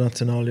 und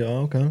international ja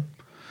auch, gell?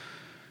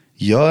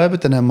 Ja, eben,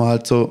 dann haben wir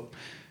halt so,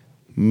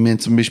 wir haben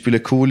zum Beispiel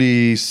eine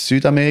coole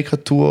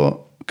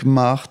Südamerika-Tour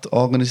gemacht,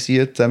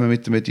 organisiert, zusammen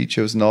mit einem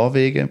DJ aus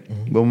Norwegen,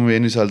 wo wir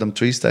uns halt am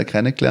Treestyle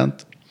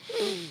kennengelernt.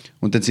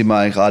 Und dann sind wir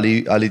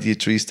eigentlich alle die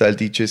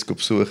Treestyle-DJs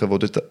besuchen,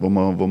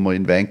 wo wir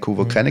in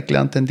Vancouver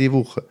kennengelernt haben diese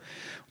Woche. Und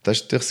das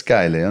ist natürlich das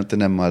Geile. Ja. Und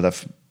dann haben wir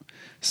halt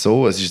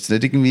so, es ist jetzt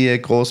nicht irgendwie eine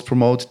gross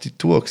promoted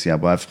Tour gewesen,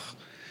 aber einfach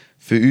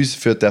für uns,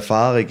 für die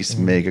Erfahrung, ist es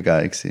mega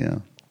geil gewesen,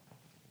 ja.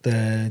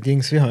 Der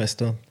Dings, wie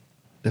heisst der?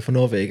 Der von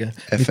Norwegen.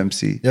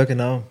 FMC. Ja,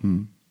 genau.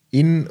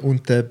 In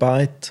und der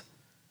Byte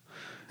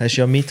hast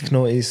du ja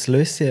mitgenommen ins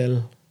Le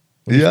Ciel.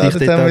 Und ja, ich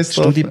dich dort die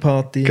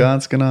Studieparty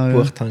ganz genau,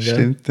 gebucht ja. habe.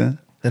 Stimmt, ja.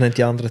 Dann haben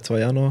die anderen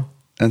zwei auch noch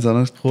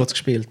kurz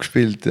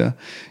gespielt. Ja, ja,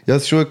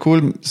 das ist schon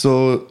cool.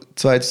 So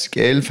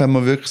 2011 haben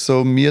wir wirklich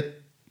so, wir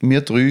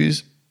drei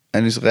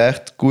haben uns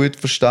recht gut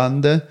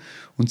verstanden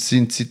und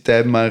sind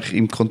seitdem eigentlich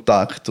im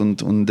Kontakt.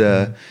 Und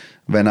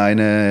wenn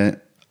einer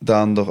der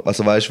andere,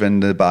 also weißt,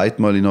 wenn der Byte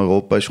mal in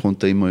Europa ist,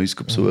 kommt er immer uns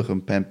besuchen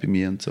und pennt bei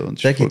mir und so.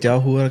 Und der gibt ja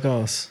auch hure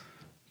Gas.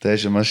 Der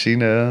ist eine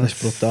Maschine, ja. Das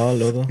ist brutal,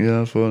 oder?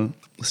 Ja, voll.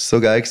 Das war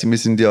so geil. Wir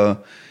sind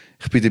ja,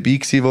 ich war dabei,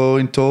 wo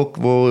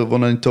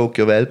er in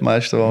Tokio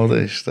Weltmeister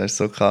geworden ist. Das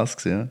war so krass.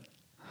 Ja.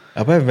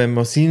 Aber wenn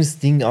man sein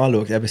Ding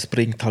anschaut, es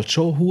bringt halt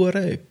schon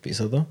hure etwas,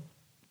 oder?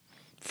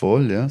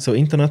 Voll, ja. So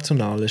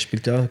international, er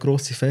spielt ja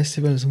grosse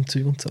Festivals und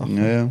Zeug und Sachen.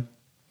 Ja, ja.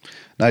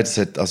 Nein, das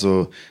hat,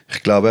 also,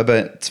 ich glaube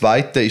eben,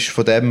 Zweite ist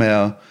von dem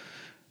her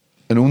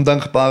ein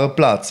undankbarer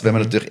Platz. Wenn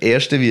man natürlich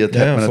Erster wird,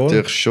 hat man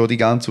natürlich schon die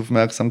ganze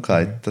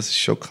Aufmerksamkeit. Das ist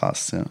schon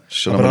krass, ja. Das ist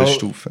schon eine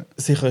Stufe.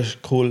 Sicher ist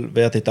cool,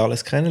 wer dort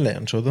alles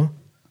kennenlernst, oder?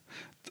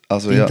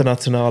 Also, die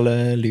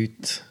internationalen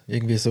Leute,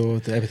 irgendwie so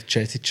der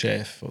Jazzy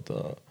Chef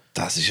oder...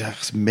 Das ist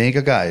eigentlich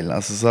mega geil.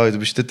 Also so, du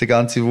bist dort eine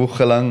ganze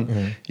Woche lang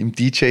im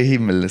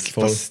DJ-Himmel.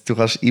 Du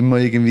kannst immer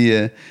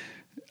irgendwie...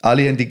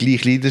 Alle haben die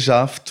gleiche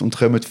Leidenschaft und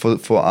kommen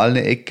von allen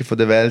Ecken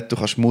der Welt. Du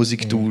kannst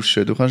Musik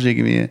tauschen,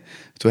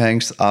 du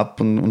hängst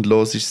ab und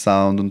hörst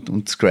Sound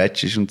und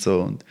scratchest und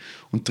so.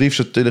 Und triffst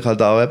natürlich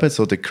halt auch eben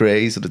so den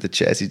Craze oder den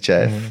Jazzy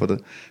Jeff oder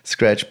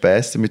Scratch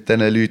Bass. Mit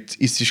diesen Leuten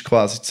isst es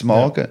quasi zum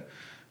Morgen.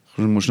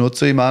 Du musst nur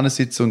zu ihm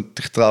sitzen und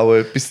dich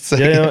trauen, etwas zu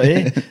sagen. Ja,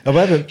 eh.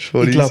 Aber eben, ich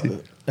glaube,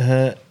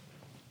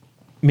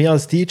 wir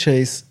als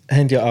DJs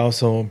haben ja auch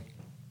so...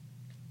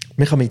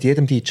 Man kann mit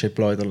jedem DJ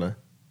plaudern.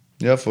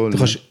 Ja, voll.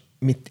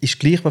 Ist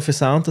gleich, was für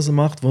Sound er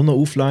macht, wo er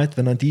aufleitet.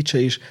 Wenn er ein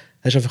DJ ist,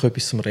 hast du einfach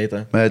etwas zum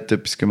Reden. Man hat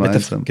etwas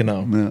gemeinsam.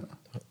 Genau. Ja.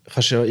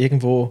 Kannst ja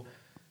irgendwo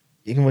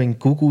in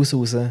Gugus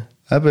raus und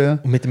Eben, ja.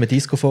 mit einem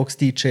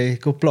Disco-Fox-DJ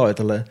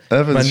pläudern.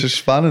 Eben, das ist schon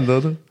spannend,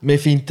 oder? Man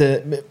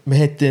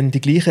hat dann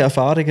die gleichen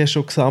Erfahrungen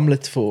schon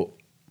gesammelt von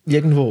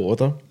irgendwo,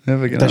 oder?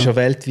 Eben, genau. Das ist ja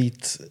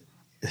weltweit,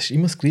 das ist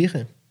immer das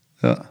Gleiche.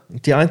 Ja.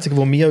 Und die einzige,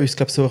 wo wir uns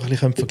glaub, so ein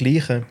bisschen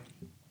vergleichen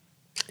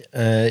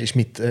können, ist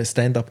mit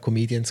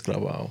Stand-Up-Comedians,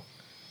 glaube ich auch.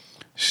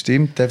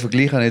 Stimmt, den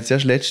Vergleich habe ich jetzt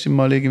erst letztes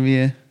Mal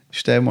irgendwie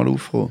mal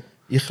aufgekommen.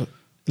 Ich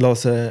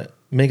höre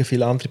mega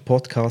viele andere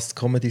Podcasts,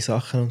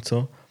 Comedy-Sachen und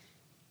so.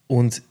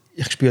 Und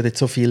ich spüre dort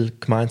so viele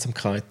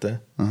Gemeinsamkeiten,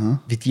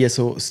 wie die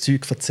so das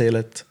Zeug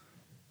erzählen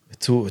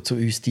zu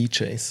uns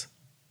DJs.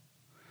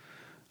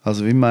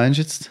 Also wie meinst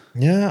du jetzt?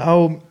 Ja,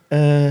 auch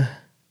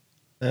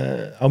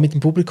mit dem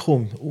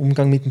Publikum.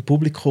 Umgang mit dem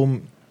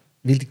Publikum.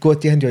 Weil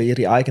die haben ja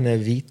ihre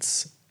eigenen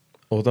Witze,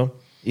 oder?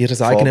 Ihr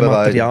eigenes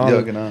Material.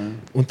 Ja, genau.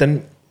 Und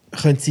dann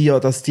können sie ja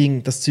das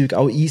Zeug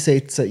auch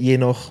einsetzen, je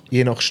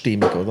nach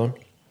Stimmung, oder?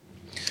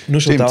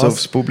 Nur schon Stimmt, das. so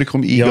aufs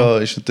Publikum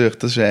eingehen ist natürlich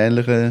das ist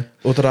ähnlich.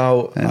 Oder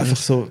auch einfach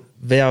so,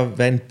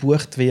 wenn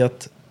gebucht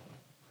wird,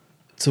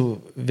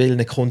 zu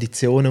welchen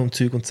Konditionen und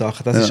Zeug und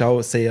Sachen, das ist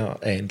auch sehr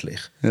ähnlich.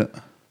 Ja.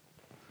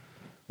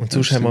 Und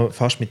sonst haben wir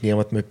fast mit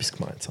niemandem etwas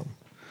gemeinsam.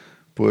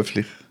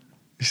 Beruflich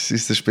ist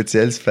ein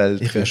spezielles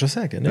Feld. Ich würde schon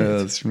sagen, nicht?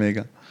 Ja, das ist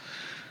mega.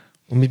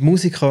 Und mit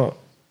Musikern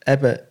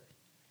eben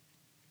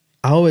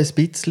auch ein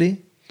bisschen.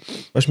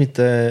 Weißt du, mit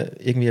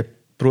irgendwie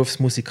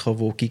Berufsmusikern,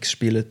 die Gigs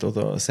spielen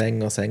oder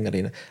Sänger,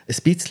 Sängerinnen. Ein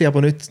bisschen,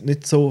 aber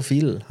nicht so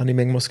viel, habe ich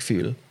manchmal das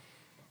Gefühl.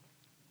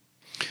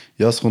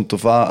 Ja, es kommt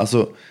darauf an.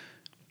 Also,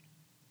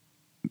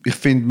 ich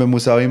finde, man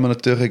muss auch immer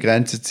natürlich eine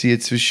Grenze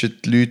ziehen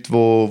zwischen den Leuten,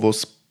 die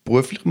es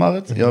beruflich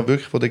machen, ja,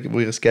 wirklich,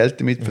 die ihr Geld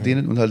damit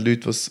verdienen, und halt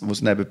Leute, die es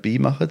nebenbei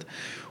machen.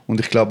 Und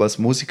ich glaube, als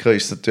Musiker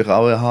ist es natürlich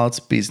auch ein hartes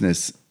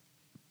Business,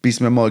 bis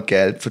man mal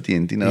Geld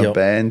verdient in einer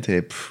Band.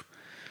 Hey,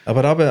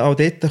 aber auch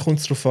dort kommt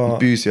es darauf an.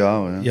 Bei uns ja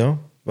auch. Ja.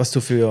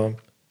 Ja,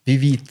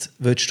 wie weit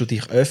willst du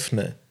dich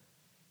öffnen?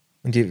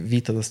 Und je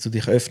weiter dass du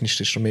dich öffnest,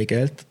 desto mehr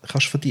Geld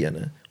kannst du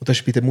verdienen. Und das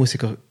ist bei den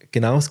Musikern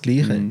genau das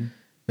Gleiche.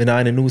 Wenn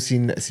einer nur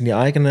seine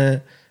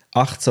eigenen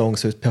 8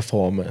 Songs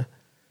performen,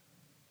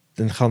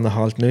 dann kann er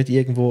halt nicht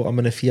irgendwo an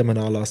einem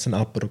Firmenanlass einen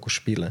Apero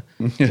spielen.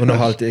 Und er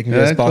halt irgendwie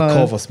ein paar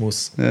Covers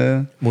muss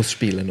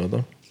spielen,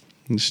 oder?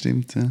 Das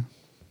stimmt, ja.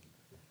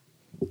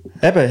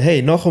 Eben,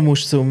 hey, nachher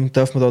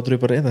darf man da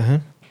drüber reden, hä?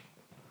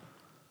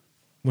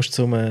 Musst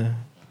zum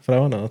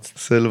Frauenarzt.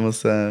 Sollen wir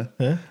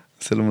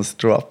es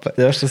droppen?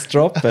 Darfst du das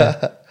droppen?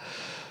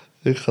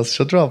 Ich kann es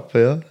schon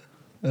droppen, ja.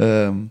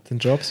 Den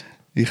Drops?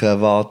 Ich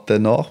erwarte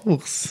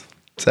Nachwuchs.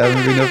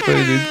 Zusammen mit einer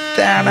Freundin.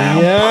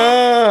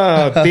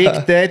 Ja,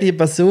 Big Daddy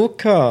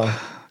Bazooka.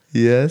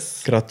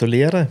 Yes.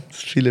 Gratuliere.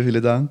 Vielen,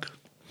 vielen Dank.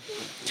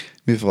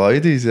 Wir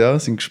freuen uns, ja,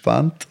 sind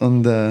gespannt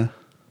und ein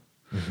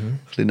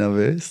bisschen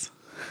nervös.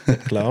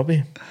 Glaube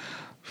ich.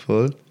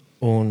 Voll.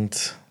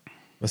 Und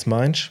was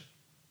meinst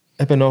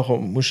du? Eben nachher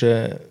musst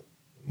du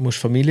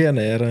Familie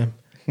ernähren.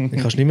 Dann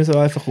kannst du nicht mehr so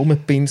einfach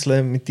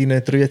rumpinseln mit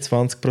deinen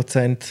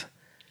 23%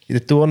 in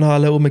der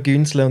Turnhalle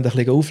rumgünzeln und ein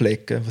bisschen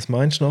auflegen. Was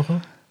meinst du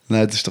nachher?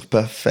 Nein, das ist doch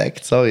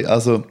perfekt, sorry.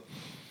 Also,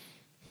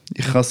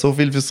 ich kann so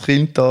viel fürs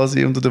Kind da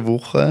sein unter der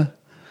Woche.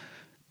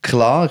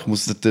 Klar, ich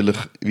muss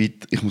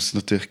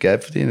natürlich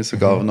Geld verdienen,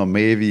 sogar noch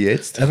mehr wie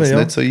jetzt. Ich kann es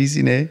nicht so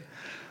easy nehmen.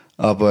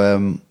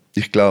 Aber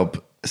ich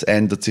glaube, es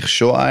ändert sich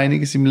schon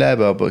einiges im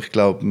Leben, aber ich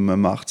glaube,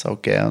 man macht es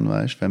auch gern,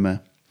 weißt, wenn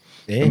man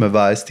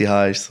weiss, die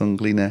ist so ein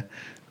kleiner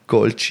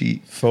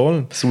Goldski,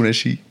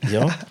 Sonnenski.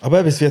 Ja,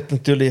 aber es wird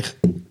natürlich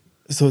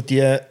so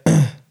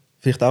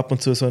vielleicht ab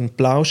und zu so ein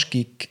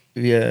Plauschgig,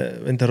 wie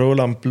wenn der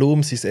Roland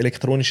Blum sein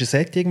elektronisches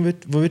Setting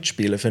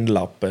spielen für einen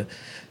Lappen.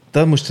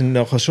 Da musst du dann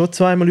nachher schon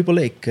zweimal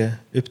überlegen,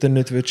 ob du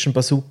nicht einen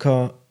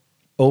Bazooka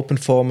Open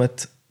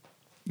Format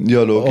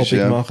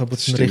machen, wo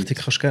du richtig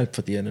Geld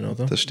verdienen kannst,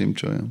 oder? Das stimmt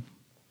schon, ja.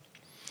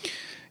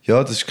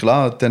 Ja, das ist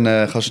klar. Dann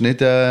kannst du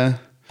nicht...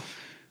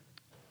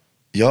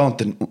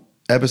 und dann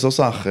eben so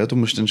Sachen. Du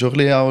musst dann schon ein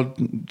bisschen auch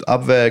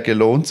abwägen,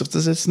 lohnt sich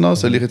das jetzt noch?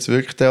 Soll ich jetzt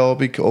wirklich den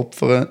Abend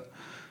opfern?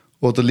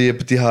 Oder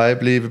lieber daheim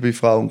bleiben bei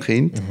Frau und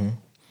Kind?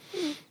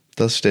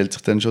 Das stellt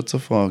sich dann schon zur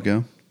Frage,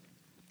 ja.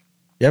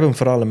 Ja, und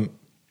vor allem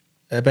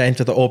eben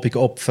entweder Abend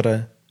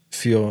opfern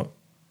für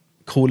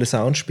coole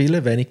Sound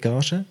spielen, wenig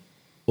Gage,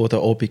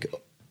 oder Abend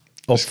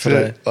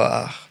opfern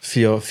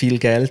für viel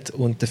Geld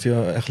und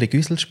dafür ein bisschen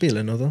Güssel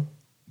spielen, oder?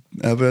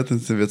 Aber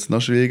dann wird es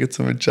noch schwieriger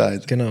zu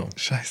entscheiden. Genau.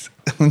 Scheiße.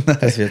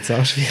 Das wird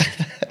auch schwierig.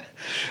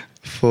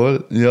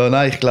 Voll. Ja,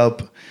 nein, ich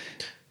glaube,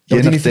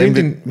 je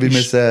nachdem,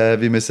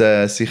 wie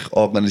man sich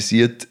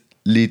organisiert,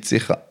 liegt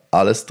sicher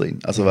alles drin.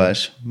 Also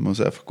weißt, man muss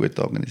einfach gut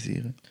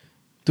organisieren.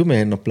 Du, wir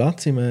haben noch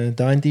Platz im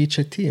Dein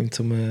DJ-Team,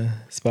 um ein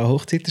paar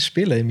Hochzeiten zu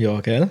spielen im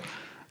Jahr, gell?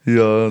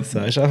 Ja. Das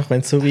sagst du einfach, wenn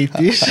es so weit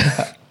ist.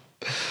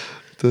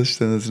 Das ist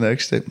dann das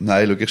Nächste.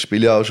 Nein, schau, ich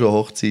spiele ja auch schon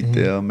Hochzeiten,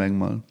 ja,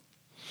 manchmal.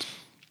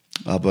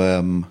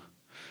 Aber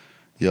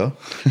ja.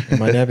 Ich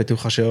meine, eben, du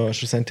kannst ja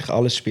schlussendlich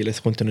alles spielen.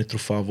 Es kommt ja nicht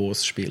darauf an, wo du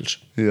es spielst.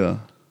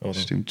 Ja,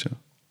 das stimmt schon.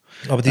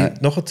 Aber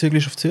nachher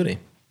zügelst du auf Zürich?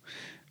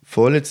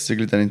 Voll, jetzt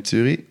zügle ich dann in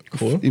Zürich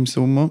im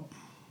Sommer.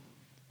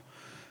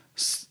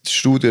 das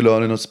Studio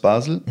lerne ich noch in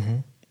Basel.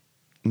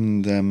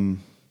 Und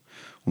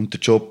den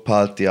Job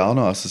behalte ich auch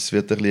noch. Also es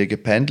wird ein bisschen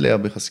gependelt,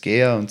 aber ich kann es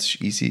gehen und es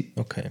ist easy.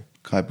 Okay.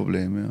 Kein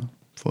Problem, ja.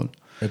 Voll.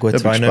 Ja gut,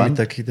 bin 2 gespannt.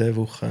 Nachmittage in der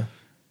Woche.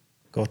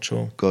 Geht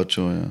schon. Geht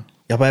schon, ja.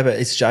 Ja, aber eben,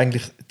 es ist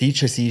eigentlich,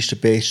 DJ sein ist der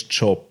beste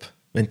Job,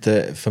 wenn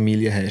du eine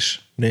Familie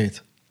hast.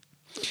 Nicht?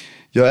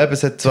 Ja, eben,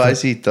 es hat 2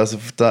 Seiten. Also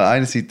auf der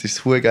einen Seite ist es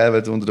verdammt geil,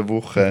 weil du unter der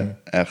Woche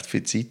echt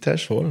viel Zeit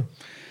hast. Voll.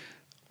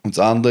 Und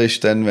das andere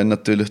ist dann, wenn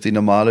natürlich die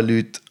normalen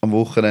Leute am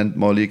Wochenende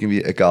mal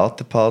irgendwie eine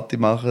Gartenparty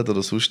machen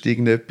oder sonst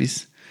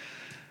irgendetwas,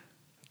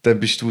 dann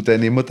bist du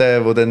dann immer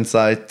der dann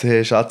sagt,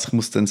 hey Schatz, ich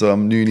muss dann so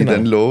am 9 Uhr Genau.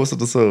 dann los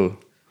oder so.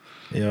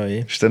 Ja,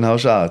 Ist dann auch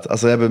schade.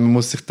 Also eben, man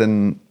muss sich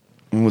dann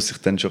schon ein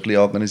bisschen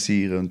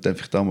organisieren und dann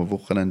vielleicht auch am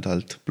Wochenende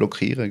halt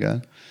blockieren,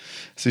 gell?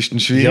 Es ist dann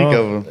schwierig, Ja,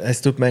 aber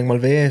es tut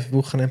manchmal weh,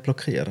 Wochenende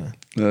blockieren.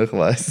 ja, ich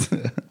weiss.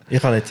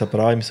 Ich habe jetzt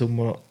aber auch im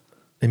Sommer,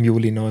 im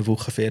Juli noch eine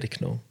Woche Ferien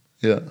genommen.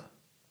 Ja.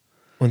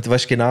 Und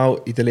weißt genau,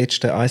 in den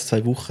letzten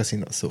 1-2 Wochen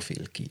sind noch so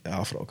viele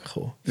Anfragen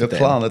gekommen. Ja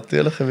klar,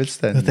 natürlich will es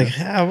dann. Da denke ich,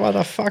 ja, what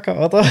the fuck,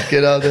 oder?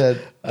 Genau, der.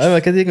 Man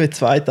hat irgendwie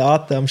 2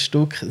 Daten am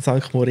Stück,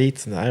 St.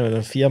 Moritz, und einmal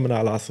einen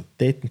Firmenanlass,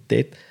 dort und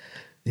dort.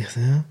 Ich so,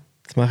 ja,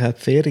 jetzt mache ich halt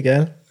die Ferien,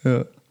 gell?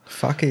 Ja.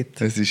 Fuck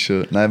it. Es ist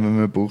schon. Nein,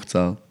 man braucht es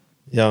auch.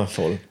 Ja,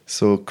 voll.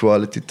 So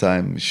Quality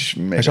Time ist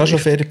mega. Hast du auch schon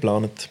wichtig. Ferien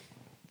geplant?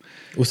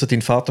 Außer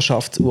deinen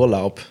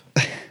Vaterschaftsurlaub.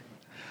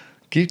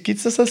 Gibt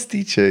es das als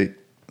DJ?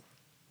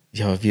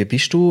 Ja, wie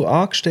bist du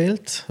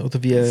angestellt?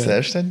 Oder wie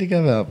Selbstständiger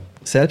Erwerb?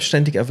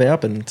 selbstständig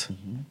erwerbend?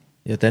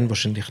 Ja, dann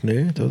wahrscheinlich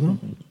nicht, oder?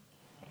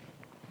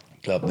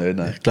 Ich glaube nicht,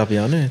 nein. Ich glaube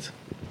ja nicht.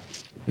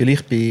 Weil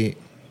ich bin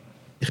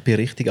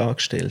richtig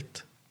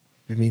angestellt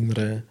bei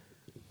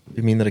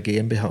meiner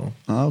GmbH.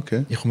 Ah,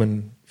 okay. Ich komme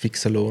einen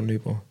fixen Lohn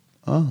über.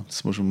 Ah,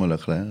 das musst du mal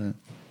erklären.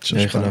 Das ist Ja,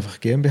 ich habe spannend. einfach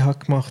GmbH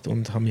gemacht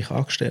und habe mich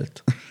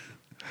angestellt.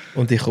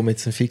 Und ich komme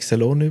jetzt einen fixen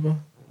Lohn über.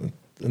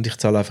 Und ich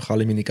zahle einfach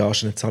alle meine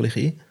Gagen, zahle ich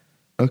ein.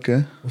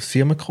 Okay. Aufs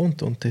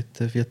Firmenkonto und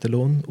dort wird der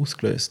Lohn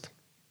ausgelöst.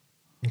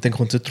 Und dann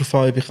kommt es nicht darauf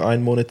an, ob ich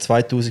einen Monat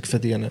 2'000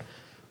 verdiene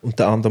und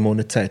den anderen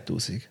Monat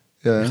 10'000.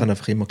 Ja. Ich habe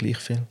einfach immer gleich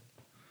viel.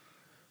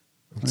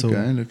 Und so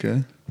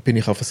Okay. bin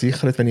ich auch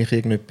versichert, wenn ich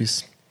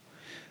irgendetwas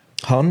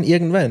habe,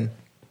 irgendwann.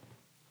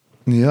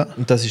 Ja,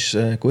 Und das ist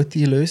eine gute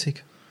Lösung.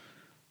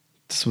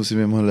 das muss ich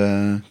mir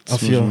mal, Auch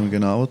für-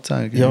 genauer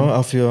zeigen. Ja,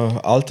 auch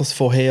für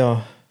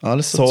Altersvorher,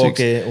 Alles so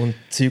Sorge und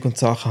Zeug und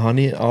Sachen habe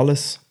ich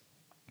alles.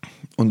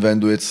 Und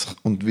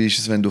wie ist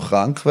es, wenn du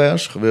krank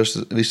wärst? Wirst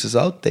du das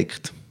auch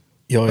gedeckt?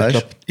 Ja, ich Weißt?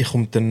 glaube, ich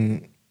komme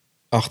dann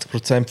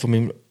 80% von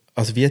meinem...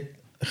 Also wie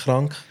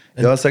krank?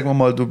 Ja, sagen wir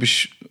mal, du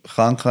bist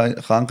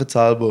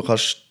krankheitshalber,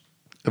 kannst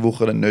eine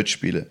Woche nicht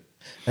spielen.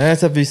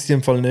 Das wüsste ich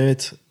im Fall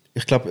nicht.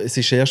 Ich glaube, es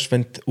ist erst,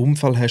 wenn du einen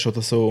Unfall hast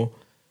oder so,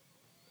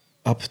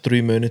 ab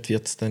 3 Monaten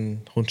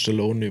dann kommst du den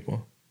Lohn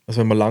über. Also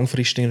wenn man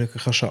langfristig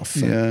nicht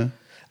arbeiten kann. Ja.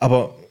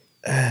 Aber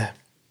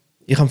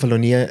ich habe noch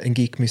nie einen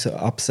Gig müssen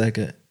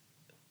absagen,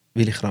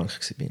 weil ich krank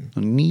war.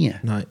 Noch nie.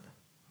 Nein.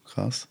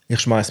 Krass. Ich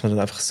schmeiß mir dann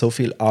einfach so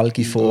viel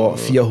Algi vor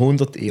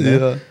 400 rein,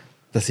 Ja.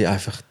 dass ich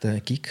einfach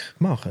den Gig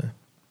mache.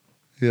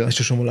 Ja. Hast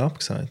du schon mal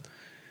abgesagt?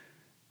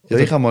 Ja,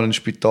 ich hatte mal einen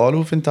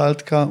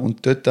Spitalaufenthalt gehabt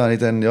und dort habe ich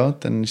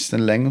dann ist es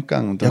dann länger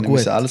gegangen und dann Ja,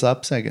 musste ich gut. alles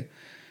absagen.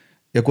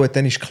 Ja gut,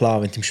 dann ist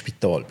klar, wenn du im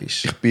Spital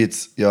bist. Ich bin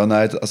jetzt,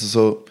 also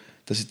so,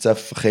 dass ich jetzt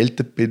einfach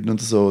verkältet bin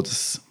oder so,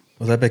 das,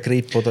 Oder eben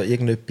Grippe oder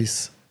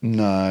irgendetwas.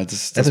 nein,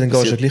 das Eben, dann gehst du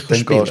passiert- gleich dann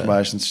spielen. gehst du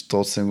meistens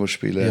trotzdem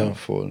spielen, Ja. ja,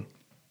 voll.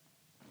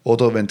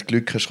 Oder wenn du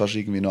Glück hast, kannst du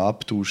irgendwie noch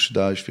abtauschen,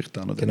 da ist vielleicht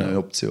auch noch Genau. eine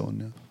Option,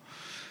 ja.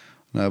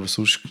 Nein, aber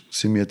sonst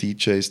sind wir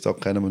DJs, da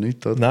kennen wir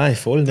nicht, oder? Nein,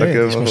 voll nicht. Da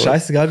gehen Ist wir mir hoch.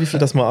 scheißegal, wie viel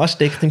das man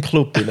ansteckt im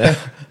Club. Ne?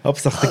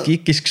 Hauptsache der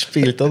Gig ist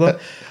gespielt, oder?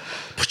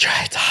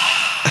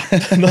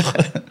 Noch.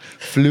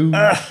 Flu.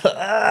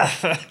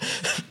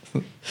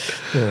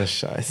 Ja,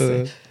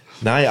 Scheiße.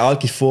 Nein,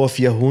 Algi vor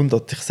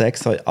 400, ich sage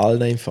es euch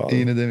allen im Fall.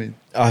 Rein damit.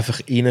 Einfach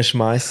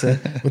reinschmeißen.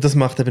 Und das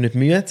macht eben nicht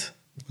müde.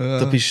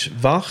 Du bist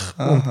wach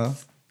und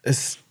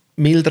es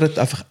mildert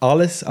einfach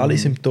alles, alle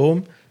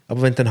Symptome.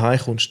 Aber wenn du dann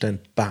heimkommst, dann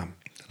bam,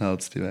 Dann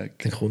haut es dich weg.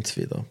 dann kommt es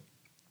wieder.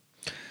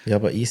 Ja,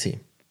 aber easy.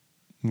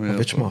 Was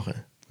willst du machen?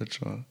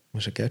 Willst du machen? Du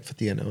musst ja Geld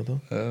verdienen, oder?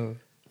 Ja.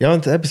 Ja,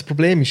 und eben das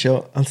Problem ist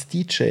ja, als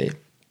DJ,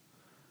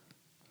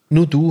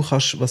 nur du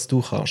kannst, was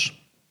du kannst.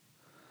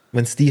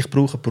 Wenn sie dich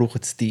brauchen,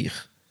 brauchen sie dich.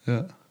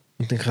 Ja.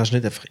 Und dann kannst du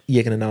nicht einfach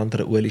irgendeinen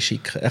anderen Uli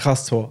schicken. Er kann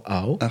es zwar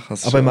auch, Er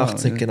kann's aber er schon macht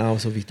es auch, nicht ja.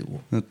 genauso wie du.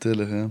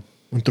 Natürlich, ja.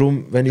 Und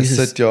darum, wenn Es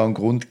unser... sollte ja einen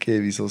Grund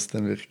geben, wieso es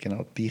dann wirklich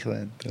genau dich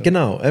wählt. Ja.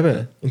 Genau,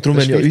 eben. Und darum,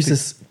 Das wenn ist ja wichtig.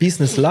 unser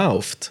Business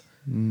läuft,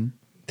 dann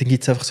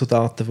gibt es einfach so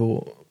Daten,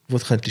 wo du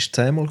könntest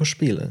 10-mal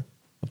spielen.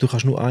 Aber du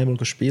kannst nur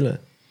einmal spielen.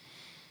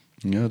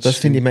 Ja, Das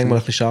finde ich stimmt, manchmal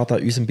ein bisschen schade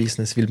an unserem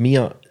Business, weil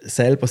wir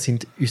selber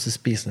sind unser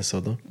Business,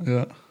 oder?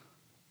 Ja.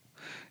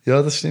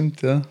 Ja, das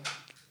stimmt, ja.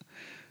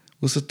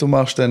 Außer du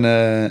machst dann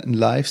einen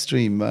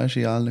Livestream, weißt du,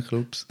 in allen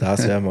Clubs.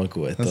 Das wäre mal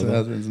gut, Das oder?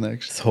 wäre dann das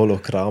Nächste. Das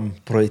Hologramm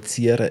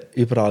projizieren,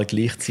 überall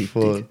gleichzeitig.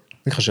 Voll.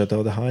 Dann kannst du ja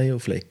da daheim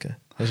auflegen.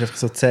 Du hast einfach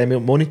so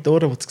 10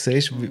 Monitore, wo du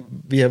siehst,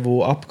 wie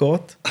wo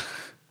abgeht.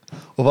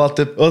 Oh,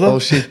 warte. Oder? Oh,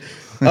 shit.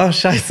 Ah,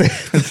 scheiße.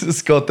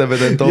 Das geht eben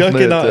dann doch Ja, nicht.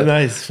 genau.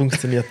 Nein, es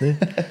funktioniert nicht.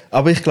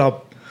 Aber ich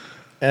glaube,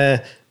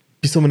 bei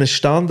so einem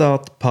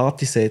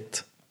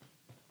Standard-Party-Set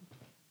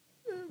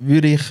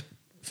würde ich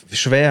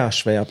schwer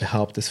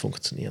behaupten, es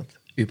funktioniert.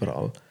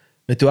 Überall.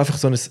 Wenn du einfach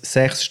so ein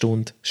 6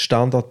 Stunden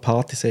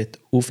Standard-Party-Set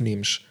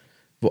aufnimmst,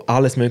 wo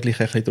alles Mögliche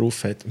ein bisschen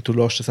drauf hat und du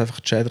lässt das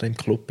einfach chattern im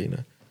Club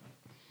rein.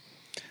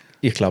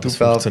 Ich glaube, es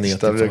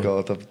funktioniert. Da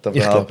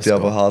behaupte ich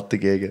aber hart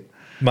dagegen.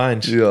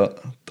 Meinst du? Ja,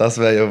 das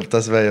wäre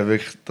ja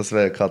wirklich, das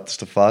wäre ja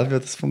katastrophal,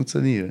 würde das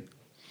funktionieren.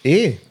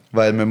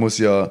 Weil man muss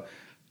ja,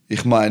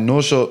 ich meine,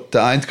 nur schon,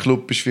 der eine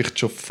Club ist vielleicht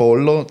schon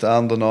voller, der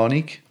andere noch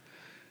nicht.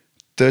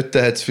 Dort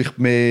hat es vielleicht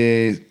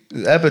mehr,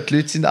 eben, die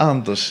Leute sind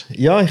anders.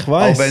 Ja, ich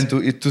weiß. Auch wenn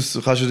du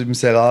kannst du im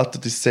Serato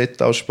das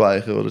Set auch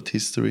speichern oder die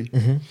History.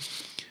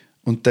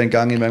 Und dann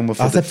gehe ich manchmal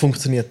von das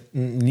funktioniert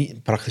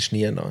praktisch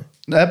nie noch.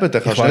 Eben,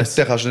 dann kannst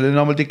du nicht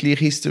nochmal die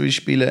gleiche History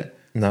spielen.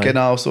 Nein.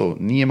 Genau so,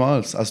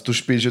 niemals. Also du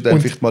spielst ja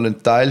dann vielleicht mal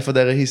einen Teil von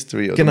dieser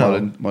History oder Genau.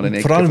 mal eine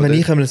Ecke. Vor allem, von wenn der-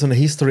 ich einmal so eine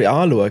History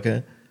anschaue,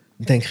 dann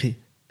denke ich,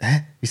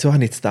 wieso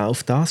habe ich jetzt da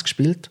auf das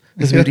gespielt?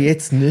 Das würde ich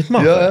jetzt nicht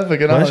machen. Ja, eben,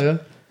 genau. Weißt? Ja.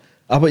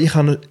 Aber ich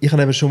habe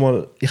eben schon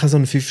mal, ich habe so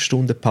einen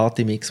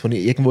 5-Stunden-Party-Mix, den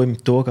ich irgendwo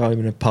im Thurgau in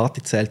einem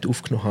Partyzelt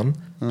aufgenommen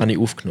habe. Habe ich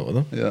aufgenommen,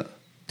 oder? Ja.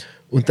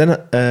 Und dann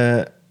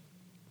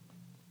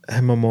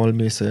haben wir mal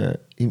müssen,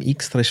 im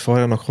X, da war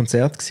vorher noch ein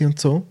Konzert gewesen und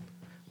so.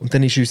 Und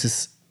dann war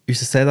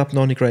unser Setup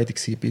noch nicht ready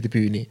gewesen bei der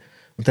Bühne.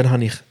 Und dann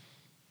habe ich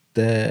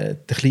den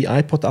kleinen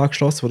iPod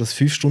angeschlossen, wo das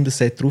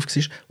 5-Stunden-Set drauf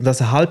war, und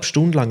das eine halbe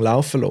Stunde lang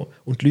laufen lassen.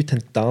 Und die Leute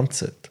haben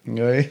getanzt.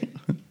 Ja.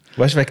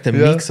 Weißt du, wegen dem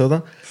Ja. Mix,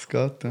 oder? Das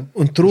geht, ja.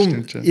 Und darum,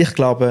 Stimmt schon. ich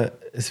glaube,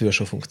 es würde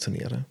schon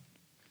funktionieren.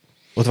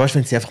 Oder weißt du,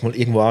 wenn sie einfach mal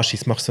irgendwo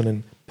anschießt, machst du so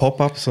einen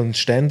Pop-up, so einen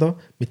Ständer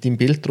mit deinem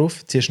Bild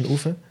drauf, ziehst ihn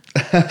rauf.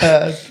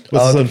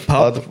 Also so einen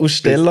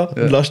Papp-Aussteller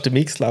Ja. und lässt den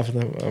Mix laufen,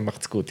 dann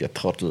macht es gut, ja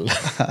Trottel.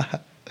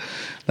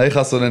 Nein, ich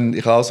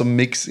habe auch so einen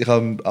Mix, ich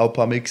habe auch ein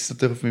paar Mixes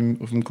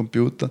natürlich auf dem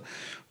Computer.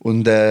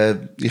 Und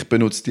ich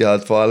benutze die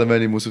halt vor allem,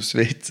 wenn ich muss aufs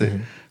WC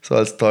so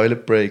als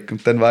Toilet Break.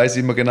 Und dann weiss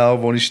ich immer genau,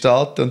 wo ich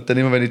starte. Und dann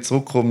immer, wenn ich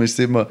zurückkomme, ist es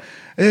immer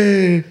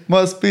 «Hey,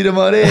 was bitte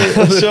mal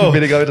Schon,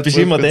 bin ich auch wieder bist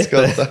zurück, immer wenn's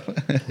dort.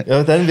 geht.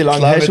 Ja, dann, wie lange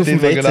Schlau hast du auf dem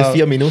mit immer WC? genau.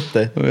 4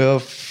 Minuten?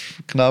 Ja,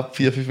 knapp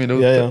 4-5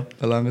 Minuten. Ja, ja.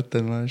 Das langt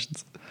dann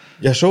meistens.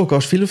 Ja schon,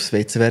 gehst du viel aufs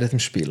WC während dem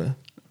Spielen?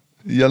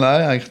 Ja,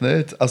 nein, eigentlich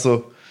nicht.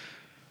 Also,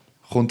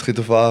 kommt ein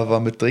bisschen darauf an,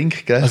 was man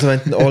trinkt, gell? Also wenn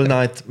du einen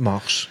All-Night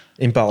machst,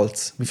 im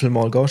Balz, wie viel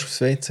Mal gehst du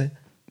aufs WC?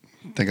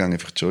 Dann gehe ich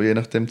einfach schon, je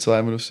nachdem,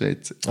 zweimal aufs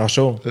WC. Ach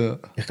schon? Ja.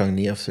 Ich gehe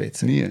nie aufs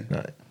WC. Nie?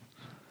 Nein.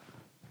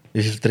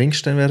 Wie viel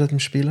trinkst du denn während dem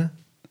Spielen?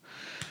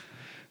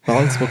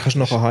 Balz, wo kannst du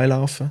nachher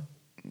heimlaufen?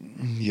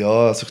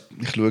 Ja, also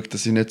ich schaue,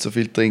 dass ich nicht so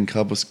viel trinke,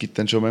 aber es gibt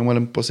dann schon manchmal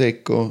einen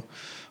Prosecco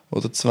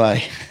oder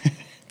 2.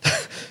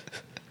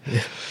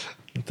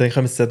 Und dann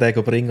können wir es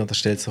dir bringen oder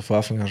stellst du von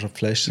Anfang an schon die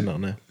Flaschen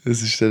an?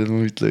 Das ist dann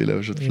mittlerweile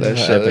auch schon die Ja,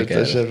 Flasche.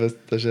 eben,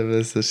 das ist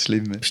eben das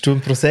Schlimme. Bist du ein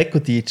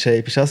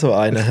Prosecco-DJ? Bist du auch so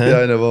einer? hä? Ja,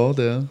 einer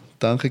geworden, ja.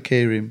 Danke,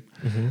 Karim.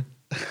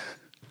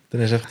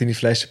 Dann hast du einfach deine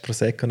Flasche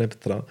Prosecco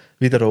nebendran.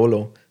 Wie der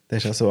Rolo. Der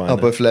ist auch so einer.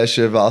 Aber eine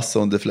Flasche Wasser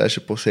und eine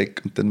Flasche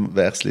Prosecco und dann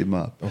wechsle ich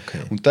immer ab. Okay.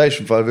 Und da ist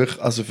im Fall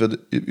wirklich, also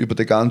über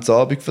den ganzen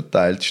Abend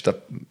verteilt, ist das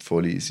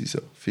voll easy, so,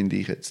 finde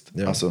ich jetzt.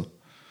 Ja. Also,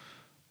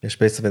 ist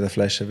besser, wenn der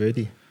Flasche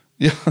würde.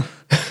 ja,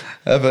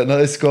 eben, nein,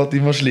 es geht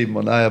immer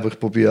schlimmer. Nein, aber ich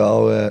probiere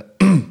auch,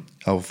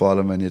 auch vor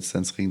allem, wenn jetzt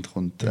dann das Kind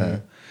kommt,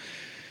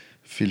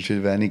 viel,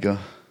 viel weniger.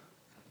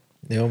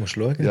 Ja, musst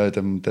du schauen. Ja,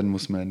 dann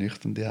muss man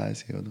nüchtern daheim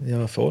sein, oder?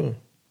 Ja, voll.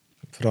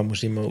 Vor allem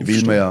musst du immer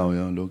Will man ja auch,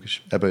 ja,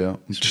 logisch. Eben, ja.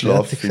 Und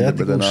Schlaf findet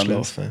man dann auch nicht.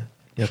 ausschlafen.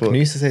 Ja, Voll.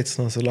 geniesse es jetzt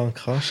noch, solange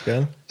du kannst,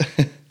 gell?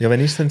 Ja, wann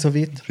ist es denn so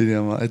weit? Bin ich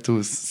am du,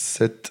 es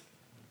sollte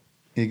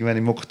irgendwann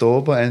im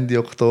Oktober, Ende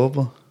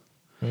Oktober,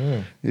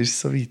 ist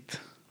es soweit.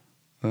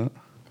 Ja.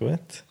 Gut.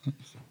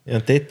 Ja,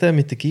 und dort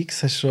mit den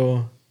Gigs hast du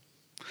schon...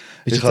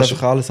 Bist Ich du habe jetzt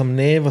einfach alles am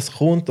Nehmen, was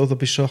kommt, oder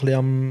bist du schon ein bisschen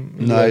am...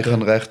 Nein, ich Schauen?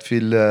 habe recht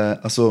viel,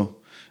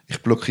 also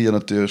ich blockiere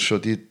natürlich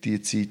schon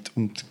die Zeit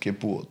und die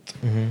Geburt.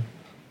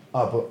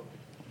 Aber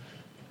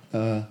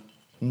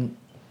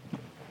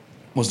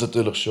muss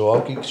natürlich schon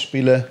auch Gigs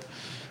spielen.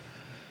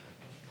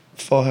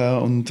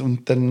 Vorher und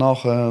dann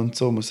nachher und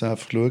so, muss ich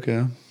einfach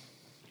schauen.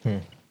 Ja.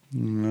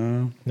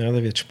 Ja, Ja,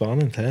 das wird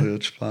spannend, hä?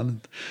 wird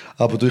spannend.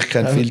 Aber ich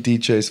kenne viele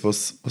DJs,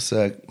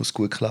 was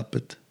gut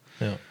klappt.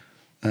 Ja.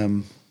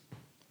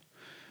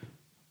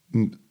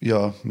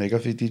 Ja, mega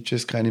viele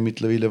DJs kenne ich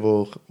mittlerweile,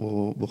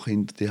 wo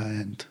Kinder die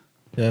haben.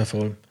 Ja,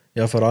 voll.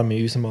 Ja, vor allem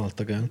in unserem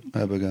Alter, gell?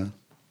 Eben, gell.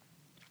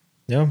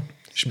 Ja.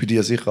 Ist bei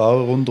dir sicher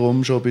auch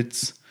rundherum schon ein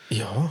bisschen...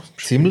 Ja,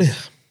 ziemlich.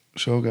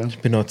 Schon, gell? Ich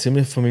bin auch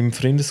ziemlich von meinem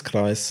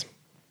Freundeskreis.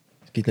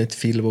 Es gibt nicht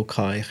viele, die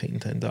keine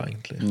Kinder haben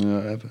eigentlich.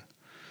 Ja, eben.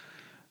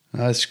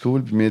 Ja, es ist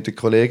cool. Bei mir der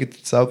Kollege hat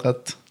jetzt auch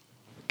gerade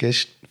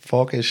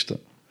vorgestern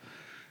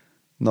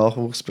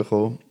Nachwuchs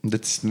bekommen. Und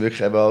jetzt ist es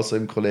wirklich eben auch so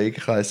im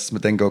Kollegenkreis, dass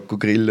man dann geht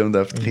grillen und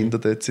einfach die Kinder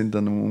dort sind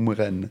dann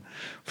rumrennen.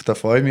 Auf das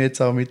freue ich mich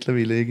jetzt auch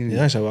mittlerweile irgendwie.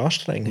 Ja, ist auch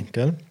anstrengend,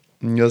 gell?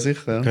 Ja,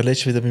 sicher, ja. Ich war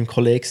letztens wieder beim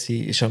Kollegen,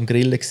 war am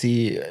Grillen,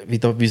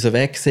 wieder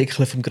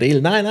wegsäckeln vom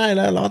Grill. Nein,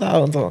 lass da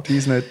und so. Die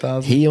ist nicht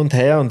da. Hin und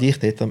her und ich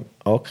dort am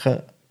Acken,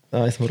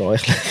 eins mal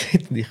räucheln.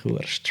 Und ich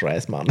war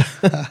Stress, Mann.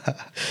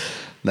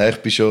 Nein, ich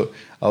bin schon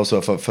auch so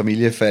ein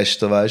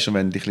Familienfester, weißt du,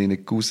 wenn die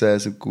kleinen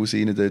Cousins und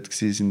Cousinen dort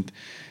waren.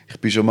 Ich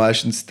bin schon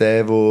meistens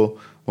der, wo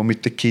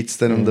mit den Kids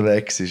dann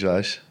unterwegs ist,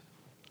 weißt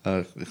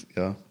du.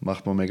 Ja,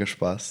 macht mir mega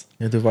Spass.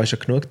 Ja, du weißt ja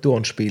genug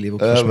Turnspiele, die du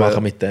kannst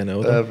machen mit denen,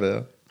 oder? Ja.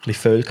 Ein bisschen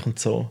Völker und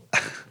so.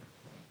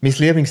 Mein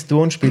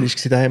Lieblingsturnspiel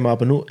war, da haben wir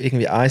aber nur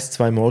irgendwie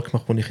 1-2 Mal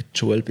gemacht, als ich in der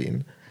Schule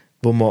bin,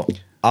 wo wir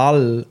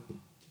alle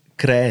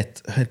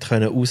Geräte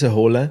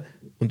rausholen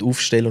und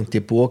aufstellen und die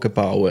Burgen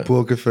bauen.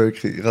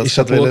 Burgenvölker. Ich Ist wollte ein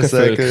sagen,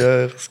 Burgenvölker.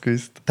 ja, ich hab's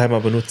gewusst. Das haben wir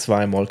aber nur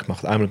 2 Mal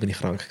gemacht. Einmal bin ich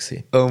krank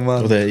gewesen. Oh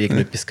Mann. Oder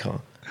irgendetwas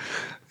gehabt.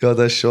 Ja,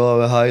 das ist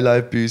schon ein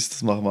Highlight bei uns,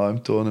 das machen wir auch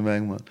im Turnen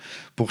manchmal. Du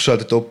brauchst halt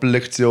eine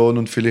Doppellektion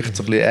und vielleicht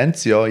so ein bisschen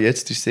Ends. Ja,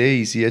 jetzt ist es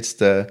easy.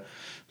 Jetzt,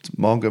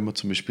 morgen gehen wir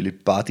zum Beispiel in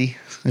die Buddy.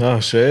 Ja,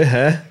 schön,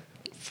 hä?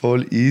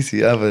 Voll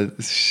easy, aber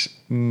es ist,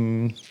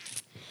 wenn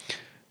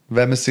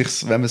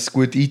man es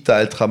gut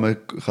einteilt, kann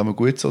man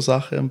gut so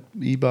Sachen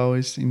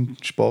einbauen im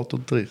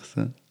Sportunterricht.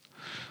 Ja.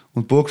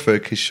 Und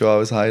Burgvölker ist schon auch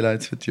ein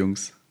Highlight für die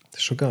Jungs. Das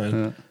ist schon geil.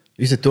 Ja.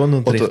 Unser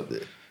Turnunterricht...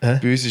 Bei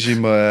uns ist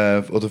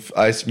immer, oder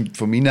eines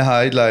von meinen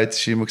Highlights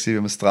ist immer gewesen, wenn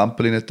man das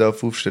Trampolin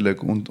aufstellen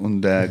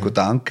und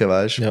danken,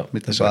 weißt du, Ja,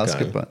 mit dem das ist auch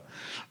Basketball.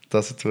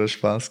 Das hat so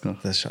Spaß gemacht.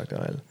 Das ist auch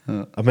geil.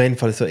 Ja. Aber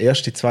jedenfalls so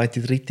 1., 2.,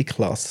 3.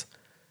 Klasse.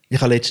 Ich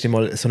habe letztes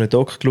Mal so einen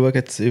Doc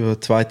geschaut über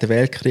den Zweiten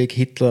Weltkrieg,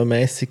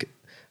 Hitler-mässig.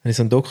 Habe ich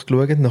so einen Doc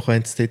geschaut, nachher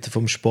haben sie dort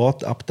vom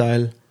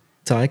Sportabteil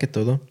gezeigt,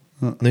 oder?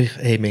 Ja. Und wir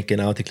haben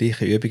genau die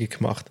gleichen Übungen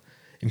gemacht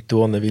im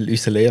Turnen, weil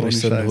unser Lehrer Ohne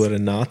ist so ein Scheiß. hoher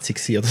Nazi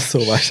gewesen oder so,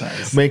 weißt du.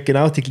 Scheiße. Wir haben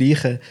genau die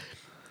gleichen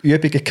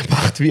Übungen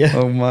gemacht wie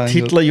Oh mein die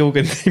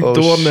Hitlerjugend im Oh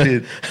Turnen.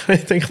 shit.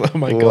 Ich denke, oh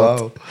mein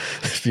Wow. Gott,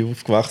 ich bin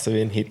aufgewachsen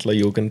wie in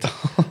Hitlerjugend.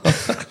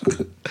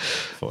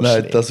 Voll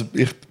Nein, schlimm.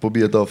 ich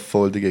probiere da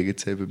voll dagegen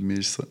zu haben. Mir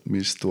ist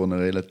das Turnen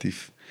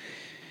relativ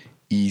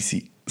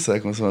easy,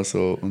 sagen wir es mal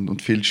so.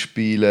 Und viel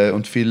spielen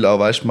und viel auch,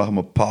 weißt du, machen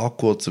wir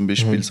Parkour zum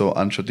Beispiel so,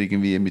 anstatt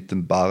irgendwie mit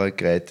dem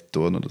Barrengerät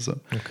turnen oder so.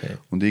 Okay.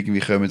 Und irgendwie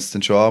kommen sie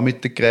dann schon auch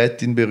mit den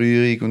Geräten in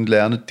Berührung und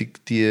lernen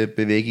die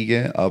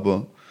Bewegungen,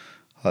 aber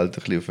halt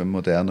ein bisschen auf eine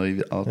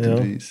modernere Art und Ja.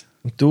 Weise.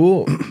 Und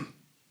du,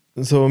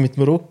 so mit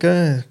dem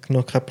Rücken,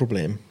 noch kein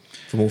Problem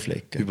vom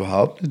Auflegen?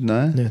 Überhaupt nicht,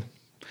 nein. Nicht.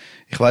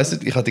 Ich weiss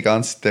nicht, ich habe die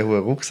ganze Zeit den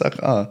hohen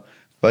Rucksack an.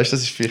 Weißt du,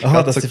 das ist vielleicht Aha,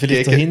 gerade dass so die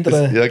vielleicht so gegen-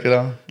 hinten- Ja,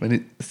 genau.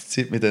 Es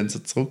zieht mich dann so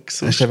zurück.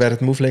 Hast du den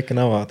während dem Auflegen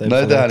auch an?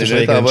 Nein, den habe ich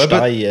nicht. Aber Aber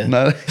Stein. eben,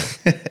 nein,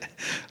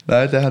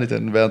 nein, den habe ich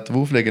dann während dem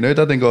Auflegen nicht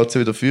an. Dann geht es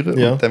wieder führen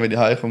Ja. und dann, wenn ich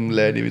heimkomme,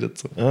 lehne ich wieder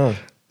zurück. Ah,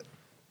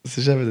 Das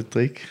ist eben der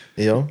Trick.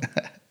 ja.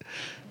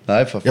 Nein,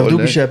 einfach Ja, aber voll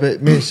du bist nicht.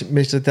 eben,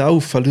 mir ist da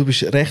auffallen, du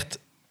bist recht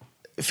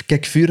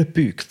gegen Führer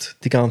gebeugt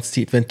die ganze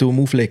Zeit, wenn du am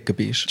Auflegen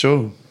bist.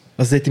 Schon.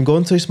 Also dort im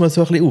Gonzo ist mir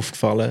so ein bisschen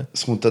aufgefallen.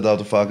 Es kommt dann auch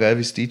darauf an,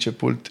 wie das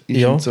DJ-Pult ist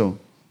Ja. und so.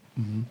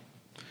 Mhm.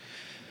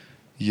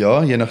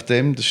 Ja, je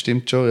nachdem, das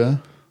stimmt schon, ja.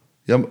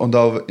 Ja, und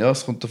auch, ja,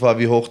 es kommt darauf an,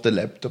 wie hoch der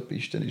Laptop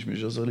ist, dann ist mir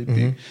schon so ein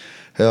bisschen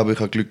ja, aber ich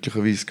habe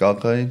glücklicherweise gar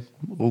kein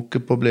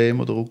Rückenproblem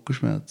oder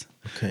Rückenschmerzen.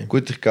 Okay.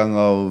 Gut, ich gehe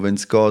auch, wenn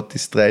es geht,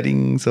 ins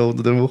Training so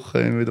unter der Woche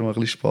wieder mal ein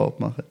bisschen Sport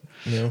machen.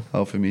 Ja.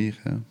 Auch für mich,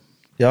 ja.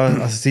 Ja,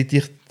 also seit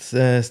ich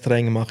das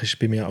Training mache, ist es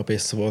bei mir auch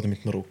besser geworden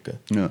mit dem Rücken.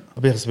 Ja,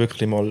 Aber ich habe es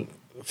wirklich mal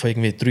vor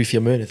irgendwie 3-4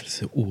 Monaten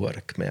so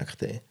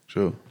gemerkt. Ey.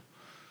 schon.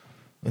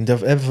 Und ja,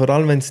 eben vor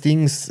allem, wenn das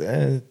Ding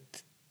zu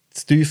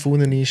tief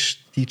unten ist,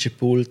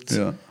 DJ-Pult,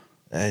 Ja.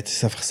 das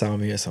ist einfach sau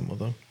mühsam,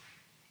 oder?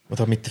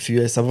 Oder mit den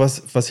Füßen. Aber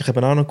was ich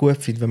eben auch noch gut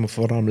finde, wenn man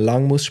vor allem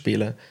lang muss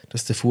spielen,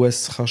 dass du den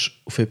Fuß kannst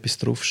auf etwas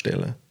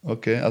draufstellen.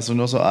 Okay, also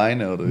nur so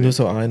eine, oder wie? Nur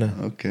so einen.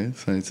 Okay,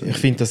 das habe ich so Ich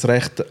finde das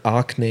recht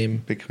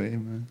angenehm.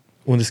 bequem.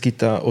 Und es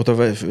gibt auch, oder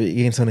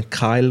irgendeinen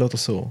Keil oder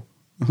so.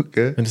 Ja.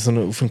 Okay, Wenn du so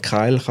auf einem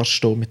Keil kannst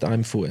stehen mit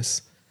einem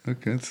Fuß.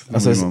 okay, das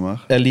Also muss es ich mal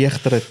machen.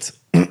 erleichtert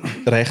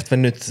recht,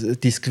 wenn du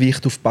nicht dein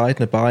Gewicht auf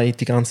beiden Beinen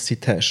die ganze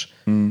Zeit hast.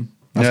 Mhm.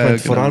 Also Ja, wenn,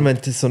 ja, vor allem,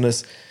 genau.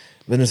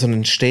 wenn du so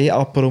einen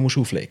Stehapero musst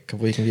auflegen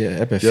musst, wo irgendwie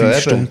eben 5 Ja,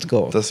 eben, Stunden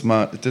geht. dass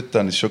man, dort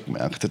habe ich schon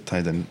gemerkt, dort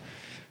habe ich dann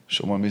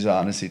schon mal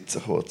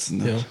ansitzen kurz.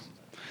 Und Ja.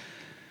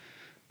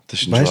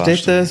 Das ist Weißt du, dort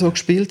anstrengend. so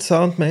gespielt,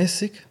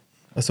 soundmäßig?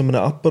 Also einem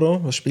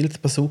Apero, was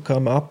spielt Bazooka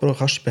am Apero,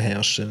 kannst du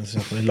beherrschen. Dass du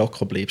einfach nicht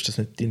locker bleibst, dass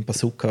du nicht deinen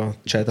Bazooka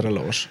chattern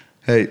lässt.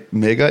 Hey,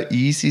 mega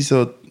easy,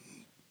 so,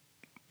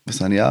 was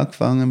habe ich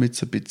angefangen mit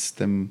so ein bisschen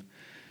dem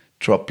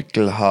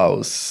Tropical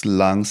House,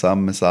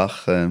 langsame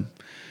Sachen,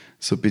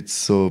 so ein bisschen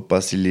so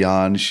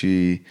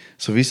brasilianische,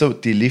 sowieso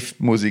die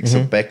Liftmusik,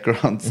 so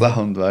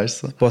Background-Sound,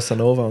 weißt du? Bossa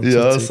Nova und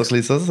Ja, so. so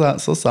Zeugs. ein bisschen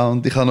so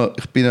Sound. Ich bin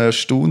noch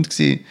erstaunt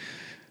gewesen,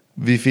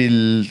 wie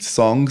viele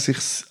Songs ich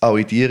auch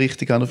in die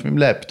Richtung habe auf meinem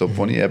Laptop,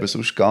 wo ich eben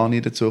sonst gar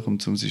nicht dazu komme,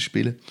 um sie zu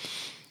spielen.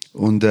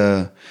 Und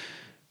ja,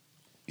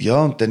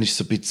 und dann ist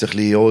so ein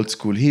bisschen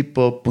Oldschool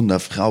Hip-Hop und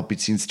einfach auch ein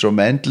bisschen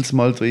Instrumentals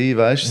mal drin,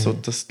 weißt du, so,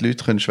 dass die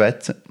Leute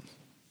schwätzen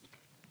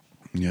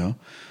können. Ja,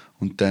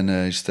 und dann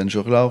ist es dann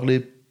schon auch ein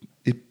bisschen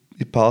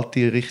die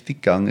Party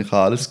richtig gegangen. Ich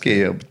habe alles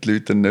gegeben, aber die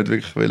Leute haben nicht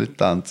wirklich wollen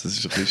tanzen.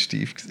 Das war ein bisschen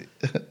steif gewesen.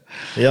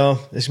 Ja,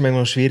 es ist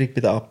manchmal schwierig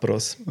bei den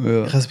Apros.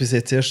 Ja. Ich habe es bis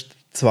jetzt erst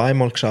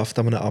 2-mal geschafft,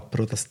 an einem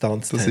Apro, das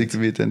tanzt Dass haben.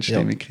 irgendwie dann die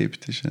Stimmung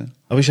kippt ist. Ja.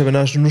 Aber es ist eben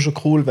auch nur schon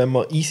cool, wenn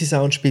man Easy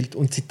Sound spielt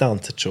und sie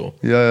tanzen schon.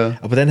 Ja.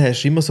 Aber dann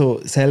hast du immer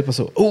so selber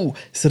so,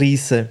 das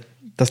Reissen,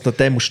 dass du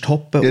den musst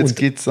toppen Jetzt und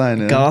gibt's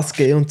einen, ja. Gas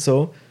geben und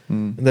so.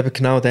 Und eben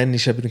genau dann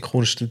ist eben die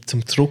Kunst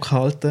zum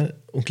Zurückhalten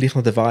und gleich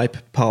noch den Vibe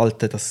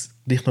behalten, dass du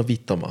gleich noch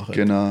weitermachen.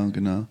 Genau.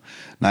 Nein,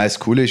 das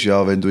Coole ist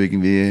ja, wenn du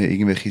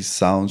irgendwelche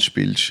Sounds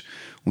spielst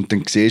und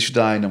dann siehst du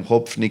da einen am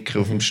Kopf nicken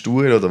auf dem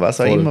Stuhl oder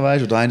was auch Voll. immer,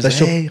 weißt du, oder einer Das ist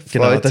so, schon, hey,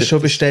 genau, freut das ist sich,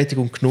 schon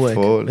Bestätigung genug.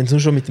 Voll. Wenn sie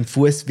nur schon mit dem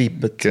Fuß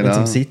wippen, wenn Genau. sie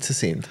am Sitzen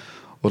sind.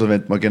 Oder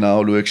wenn du mal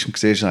genau schaust und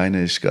siehst,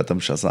 einer ist gerade am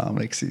Shazam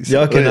gewesen.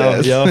 Ja, genau,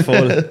 yes. ja,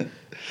 voll.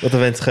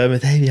 Oder wenn sie kommen,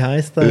 hey, wie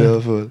heisst der? Ja,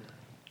 voll.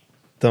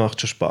 Das macht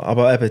schon Spaß.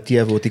 Aber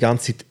eben die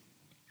ganze Zeit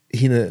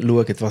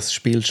hinschauen, was du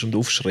spielst und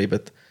aufschreiben,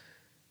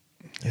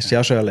 hast du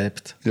ja auch schon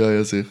erlebt.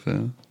 Ja, sicher.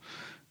 Ja.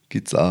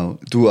 Gibt es auch.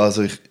 Du,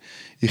 also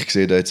ich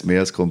sehe da jetzt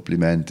mehr als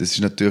Kompliment. Es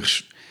ist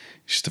natürlich,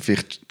 ist da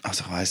vielleicht,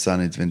 also ich weiß auch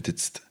nicht, wenn du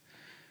jetzt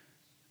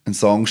einen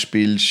Song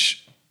spielst,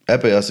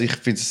 eben, also ich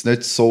finde es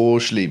nicht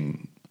so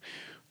schlimm.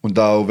 Und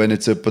auch wenn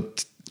jetzt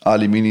jemand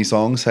alle meine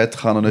Songs hat,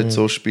 kann er nicht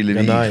so spielen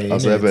wie nein, ich.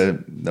 Also nicht.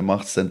 eben, dann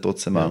macht es dann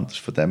trotzdem anders.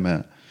 Von dem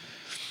her,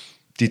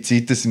 die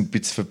Zeiten sind ein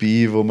bisschen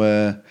vorbei, wo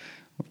man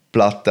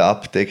Platten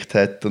abgedeckt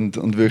hat und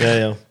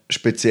wirklich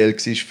speziell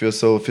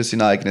war für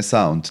seinen eigenen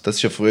Sound. Das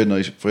ist ja früher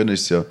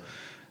ist ja,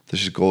 das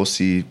ist ein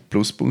grosser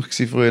Pluspunkt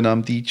gewesen früher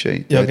am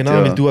DJ. Ja,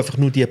 genau, weil du einfach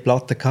nur die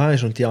Platte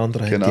hast und die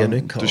anderen haben die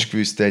nicht Du gehabt. hast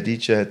gewusst, der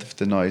DJ hat auf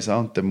den neuen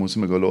Sound, den muss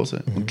man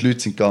hören. Und die Leute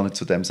sind gar nicht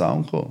zu dem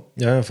Sound gekommen.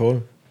 Ja,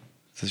 voll.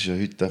 Das ist ja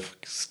heute einfach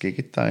das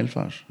Gegenteil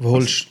fast. Wo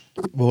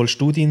holst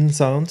du deinen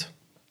Sound?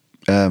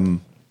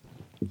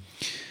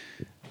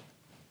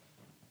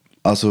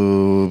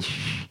 Also,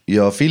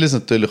 ja, vieles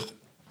natürlich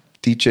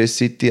DJ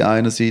City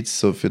einerseits,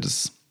 so für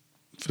das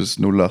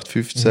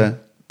 0815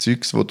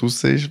 Zeugs, wo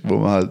draussen ist,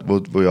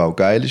 wo ja auch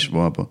geil ist,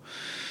 wo aber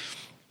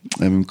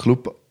im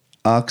Club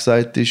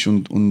angesagt ist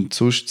und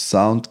sonst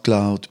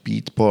Soundcloud,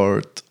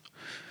 Beatport,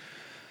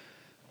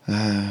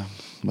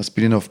 was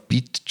bin ich noch auf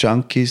Beat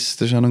Junkies,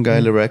 das ist auch noch ein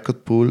geiler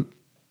Recordpool.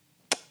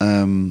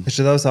 Hast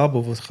du da ein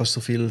Abo, wo du kannst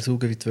so viel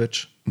saugen wie du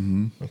willst?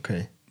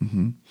 Okay.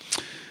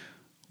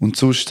 Und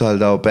sonst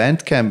halt auch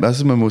Bandcamp.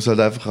 Also man muss halt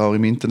einfach auch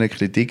im Internet ein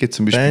bisschen diggen.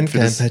 Zum Beispiel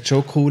Bandcamp hat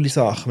schon coole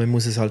Sachen, man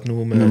muss es halt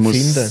nur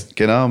finden.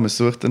 Genau, man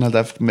sucht dann halt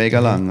einfach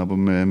mega lang, aber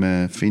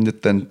man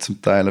findet dann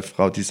zum Teil einfach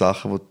auch die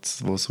Sachen,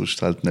 die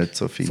sonst halt nicht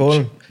so findest.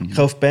 Voll. Ich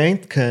habe auf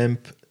Bandcamp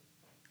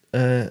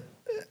er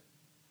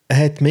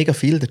hat mega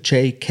viel, der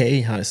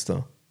JK heisst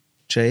er.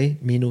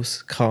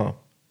 J-K.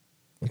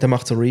 Und der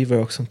macht so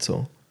Reworks und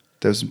so.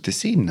 Der aus dem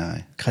Tessin?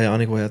 Nein. Keine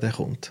Ahnung, woher der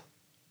kommt.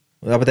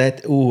 Aber der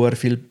hat auch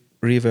viel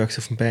Reworks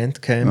auf dem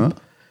Bandcamp.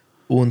 Ja.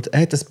 Und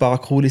er hat ein paar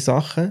coole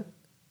Sachen.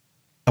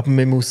 Aber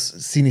man muss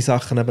seine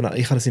Sachen eben,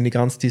 ich habe seine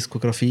ganze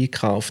Diskografie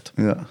gekauft.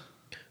 Ja.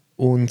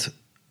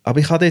 Aber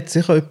ich habe jetzt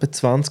sicher etwa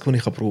 20, die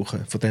ich brauchen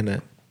kann, von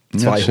diesen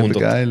 200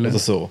 geil, oder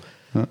so.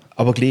 Ja.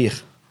 Aber gleich,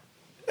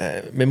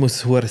 man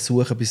muss hure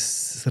suchen,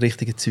 bis du das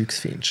richtige Zeugs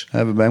findest.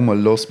 Aber manchmal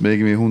lässt man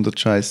irgendwie 100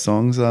 scheiß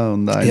Songs an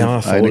und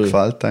einer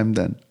gefällt einem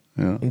dann.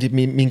 Ja. Und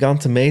mein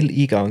ganzer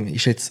Mail-Eingang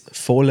ist jetzt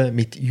voll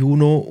mit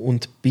Juno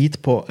und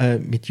Beatport,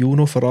 mit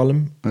Juno vor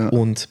allem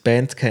und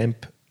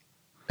Bandcamp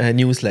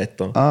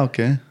Newsletter,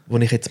 Okay. wo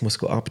ich jetzt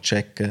muss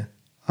abchecken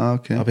muss.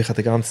 Okay. Aber ich habe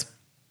den ganzen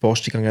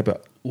Posteingang eben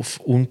auf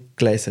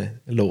ungelesen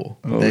lassen.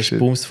 Der ist shit.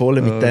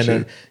 bumsvoll mit diesen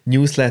shit.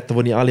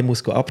 Newsletter, die ich alle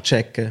muss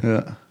abchecken muss.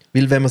 Ja.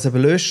 Weil wenn man es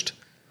eben löscht,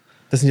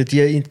 das sind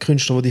ja die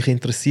Künstler, die dich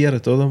interessieren,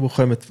 oder? Die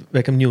kommen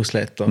wegen dem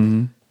Newsletter.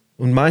 Und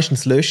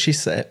meistens lösche ich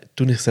es,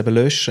 tue ich es eben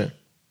löschen.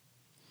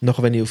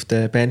 Nachher, wenn ich auf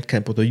den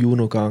Bandcamp oder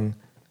Juno gehe,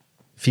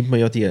 findet man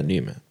ja die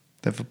nicht mehr.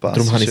 Dann verpasst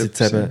Darum habe ich du es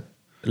jetzt etwas. eben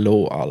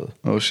low all.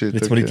 Oh shit,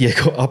 Jetzt muss ich die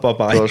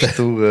abarbeiten. Gehst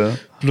du, ja.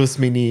 Plus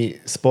meine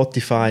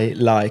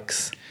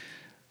Spotify-Likes.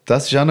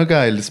 Das ist auch noch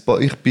geil.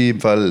 Ich bin im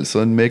Fall so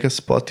ein mega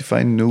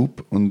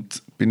Spotify-Noob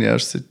und bin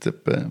erst seit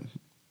etwa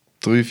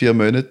 3-4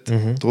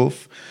 Monaten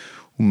drauf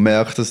und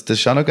merke, dass das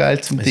ist auch noch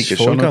geil zum Es ist Diggen.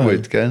 voll Schon noch geil.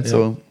 gut, gell? Ja.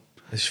 So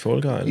Das ist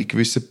voll geil. in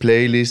gewissen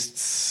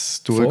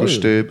Playlists Voll.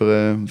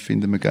 durchstöbern,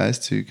 finden wir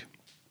geiles Zeug.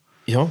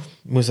 Ja,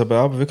 muss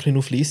aber wirklich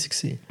nur fleissig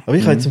sein. Aber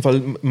ich habe jetzt im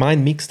Fall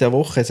mein Mix der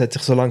Woche, es hat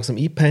sich so langsam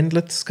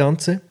eingependelt, das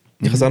Ganze.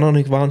 Ich habe es auch noch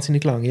nicht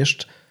wahnsinnig lang,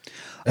 erst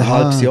ein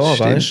halbes Jahr,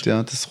 stimmt, weißt du?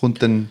 ja, das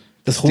kommt dann,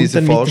 Das dass kommt diese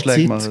dann mit der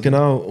Vorschläge Zeit, machen.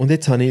 genau. Und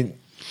jetzt habe ich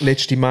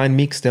letzte meinen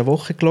Mix der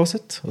Woche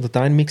gelesen, oder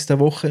deinen Mix der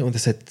Woche, und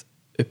es hat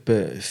etwa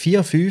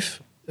 4-5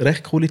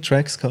 recht coole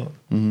Tracks gehabt,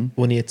 die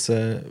ich jetzt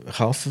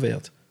kaufen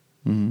werde.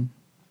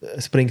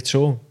 Es bringt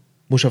schon. Du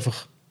musst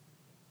einfach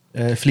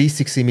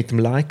fleissig sein mit dem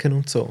Liken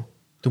und so.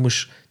 Du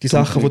musst die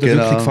Sachen, die dir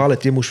Genau. wirklich gefallen,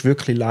 die musst du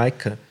wirklich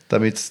liken.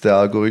 Damit der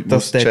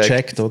Algorithmus Dass der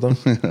checkt, oder?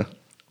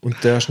 Und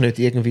du darfst nicht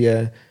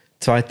irgendwie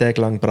 2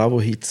 Tage lang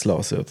Bravo-Hits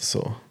lassen oder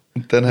so.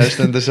 Und dann hast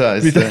du dann den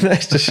Scheiß. Wie dann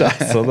hast du den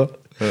Scheiß, oder?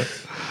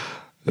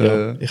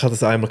 Ja, ich habe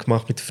das einmal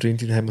gemacht mit der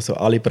Freundin, da haben wir so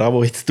alle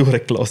Bravo-Hits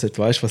durchgelassen,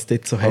 weißt du, was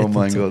dort so hat. Oh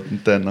mein und so. Gott,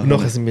 und dann Und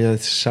nachher sind mir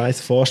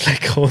scheiß Vorschläge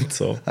gekommen und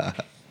so. Weil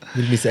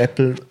mein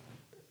Apple,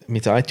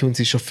 mit iTunes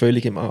ist schon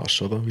völlig im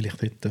Arsch, oder? Weil ich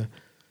dort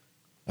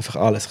einfach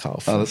alles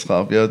kaufe. Alles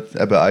klar. Ja,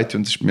 eben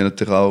iTunes ist mir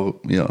natürlich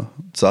auch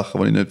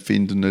Sachen, die ich nicht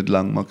finde und nicht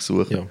lange mag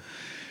suchen. Ja.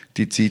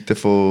 Die Zeiten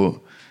von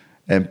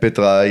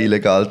MP3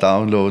 illegal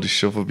Download ist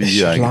schon vorbei. Das ist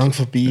schon eigentlich. lange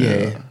vorbei.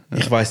 Hey.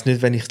 Ich weiss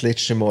nicht, wenn ich das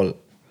letzte Mal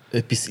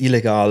etwas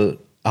illegal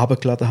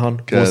abgeladen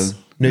habe, Gell, was es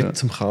nicht ja.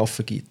 zum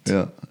Kaufen gibt.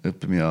 Ja,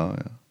 bei mir auch,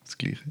 ja. Das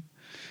Gleiche.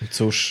 Und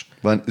sonst...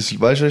 Weißt du,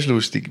 was ist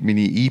lustig?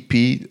 Meine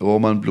EP,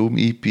 Roman Blum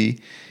EP,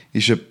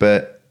 ist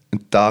etwa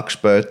einen Tag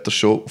später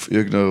schon auf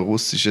irgendeiner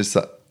russischen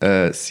Seite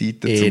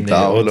zum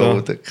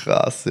Downloaden. Oder?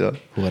 Krass, ja.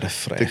 Hure Der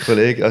frech.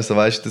 Kollege, also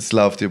weißt du, das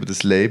läuft über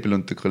das Label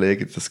und der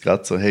Kollege hat das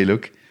gerade so, hey,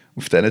 look,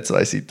 auf diesen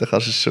 2 Seiten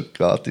kannst du es schon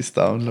gratis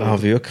downloaden. Ah,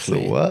 wirklich?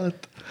 So, what?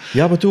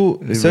 Ja, aber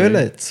du, sollen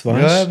es,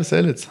 weißt Ja, du? was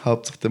soll jetzt?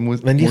 Hauptsache der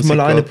Wenn dich mal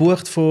einen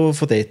bucht von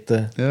dort,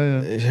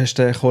 Ja. hast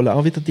du den Kohle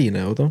auch wieder drin,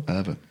 oder?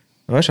 Eben.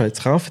 Weißt du,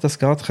 jetzt kaufen das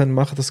gerade, können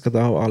machen das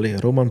gerade auch alle.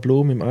 Roman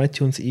Blum im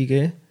iTunes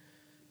eingeben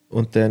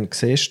und dann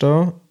siehst du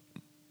da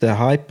den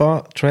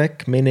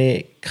Hyper-Track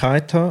Mene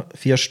Kaita,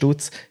 4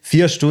 Stutz.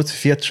 4 Stutz für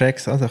 4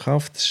 Tracks, also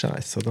kauft das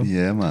Scheiß, oder?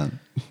 Ja, yeah, Mann.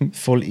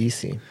 Voll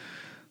easy.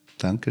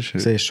 Dankeschön.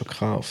 Du siehst schon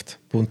gekauft.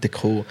 Bunte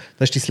Kuh.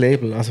 Das ist dein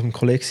Label, also mein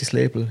Kollege sein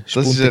Label. Das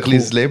ist Bunte ein Kuh.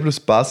 kleines Label aus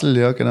Basel,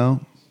 ja genau.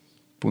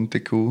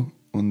 Bunte Kuh.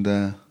 Und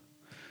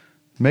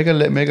mega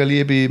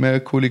liebe, mega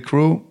coole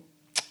Crew,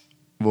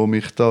 die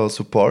mich da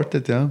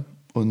supportet, ja.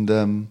 Und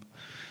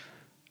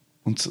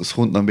es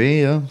kommt noch mehr,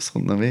 ja. Es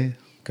kommt noch mehr.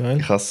 Geil.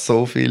 Ich habe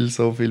so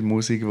viel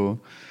Musik, die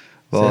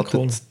wartet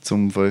cool.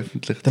 zum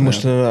Veröffentlichen. Dann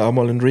musst du auch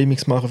mal einen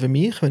Remix machen für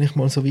mich, wenn ich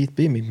mal so weit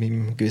bin mit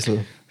meinem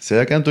Güssel.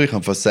 Sehr gerne. Ich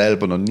habe von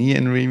selber noch nie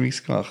einen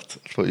Remix gemacht.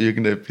 Von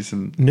irgendetwas.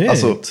 Nicht?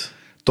 Also,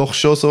 doch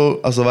schon so,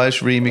 also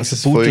weißt du,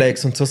 Remixes Also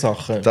Bootlegs und so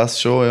Sachen.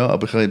 Das schon, ja.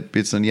 Aber ich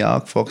bin jetzt noch nie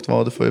angefragt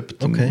worden von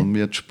jemandem Okay. und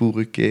mir die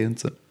Spuren gegeben und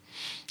so.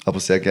 Aber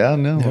sehr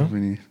gerne, ja. Ja.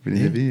 Bin ich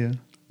dabei, ja.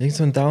 Irgend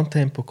so ein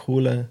Downtempo,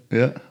 coolen,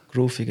 Ja,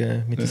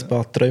 groovigen, mit ein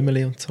paar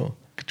Trömmeli und so.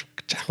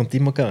 Das kommt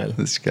immer geil.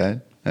 das ist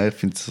geil. Ja, ich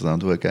finde das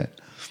Sound auch geil.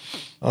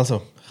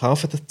 Also,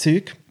 kaufe das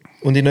Zeug.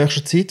 Und in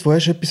nächster Zeit, wo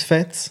hast du etwas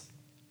Fettes?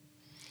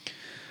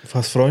 Auf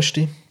was freust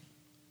du dich?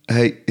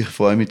 Hey, ich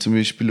freue mich zum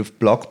Beispiel auf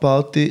Block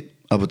Party,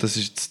 aber das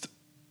ist jetzt...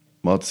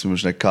 Warte, das müssen wir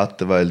schnell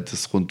cutten, weil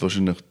das kommt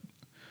wahrscheinlich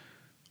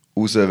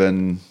raus,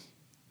 wenn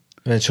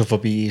Wenn es schon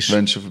vorbei ist.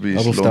 es schon vorbei ist.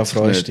 Aber auf lohnt das sich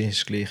freust du nicht. dich,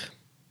 ist gleich.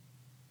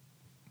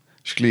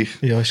 Ist gleich.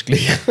 Ja, ist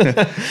gleich.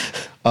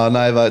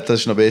 Nein, weil das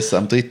ist noch besser.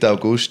 Am 3.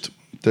 August,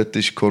 dort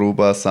ist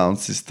Koruba Sound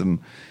System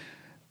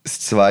das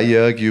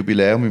 2-jährige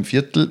Jubiläum im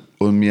Viertel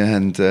und wir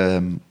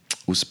haben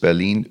aus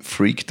Berlin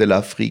Freak de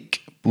l'Afrique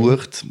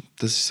gebucht.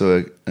 Das ist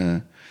so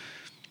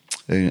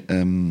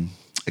ein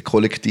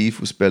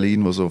Kollektiv aus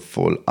Berlin, das so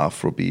voll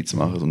Afrobeats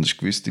macht. Und ich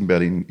gewusst, in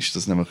Berlin ist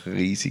das nämlich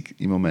riesig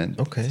im Moment.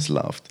 Okay. Das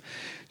läuft.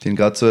 Die haben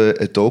gerade so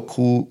ein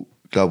Doku,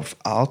 ich glaube auf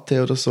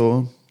Arte oder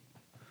so,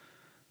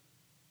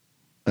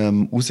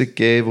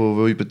 rausgegeben,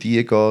 wo über die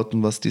geht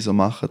und was die so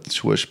machen. Das ist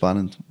schon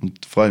spannend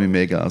und freue mich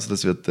mega. Also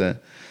das wird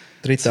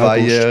 3.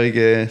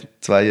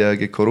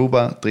 zweijährige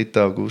Koruba, 3.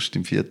 August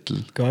im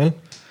Viertel. Geil.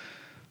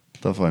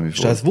 Da freue ich mich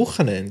Ist das voll. ein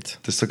Wochenende?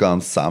 Das ist sogar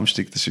ein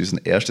Samstag, das ist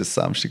unser erstes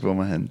Samstag, den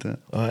wir haben. Ja.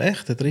 Ah,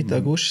 echt? Der 3.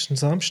 August ist ein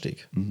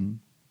Samstag?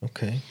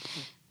 Okay.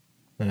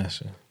 Ja,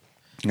 schön.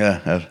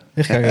 Ja.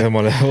 Ich kann ja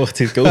mal eine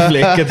Hochzeit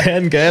auflegen,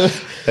 dann, gell?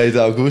 Hey,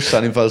 der August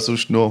habe ich im Fall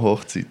sonst nur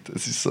Hochzeit.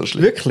 Es ist so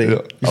schlimm. Wirklich?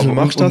 Ja. Wie viel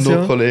machst du und das nur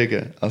Jahr?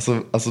 Kollegen.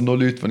 Also nur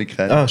Leute, die ich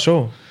kenne. Ah,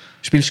 schon.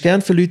 Spielst du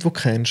gerne für Leute, die du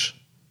kennst?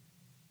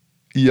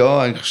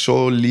 Ja, eigentlich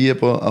schon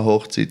lieber eine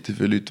Hochzeit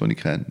für Leute, die ich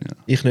kenne. Ja.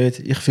 Ich nicht.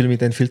 Ich fühle mich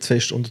dann viel zu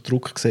fest unter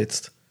Druck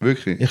gesetzt.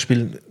 Wirklich? Ich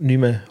spiele nicht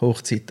mehr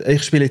Hochzeit.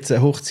 Ich spiele jetzt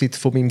eine Hochzeit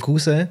von meinem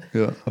Cousin,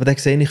 Ja. aber den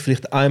sehe ich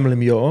vielleicht einmal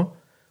im Jahr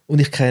und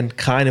ich kenne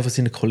keinen von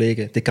seinen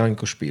Kollegen, den kann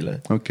ich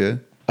spielen. Okay.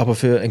 Aber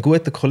für einen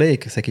guten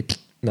Kollegen sage ich,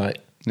 nein,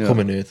 Ja.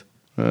 komme nicht.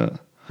 Ja.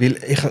 Weil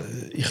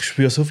ich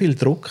spüre so viel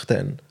Druck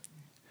dann.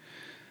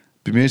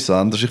 Bei mir ist es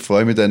anders. Ich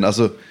freue mich dann.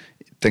 Also,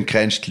 dann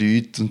kennst du die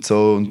Leute und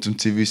so und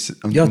sie wissen.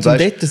 Und, Ja, und zum weißt-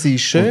 dort sein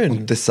ist schön.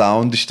 Und der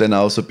Sound ist dann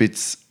auch so ein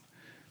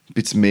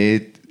bisschen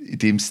mehr in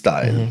deinem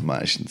Style,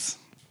 meistens.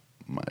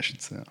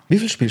 Meistens, ja. Wie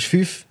viel spielst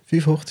du?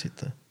 5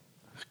 Hochzeiten?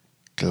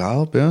 Ich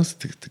glaube, ja.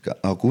 Der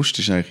August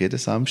ist eigentlich jeden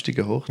Samstag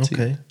eine Hochzeit.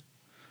 Okay.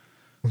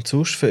 Und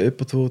sonst für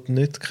jemanden, den du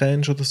nicht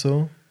kennst oder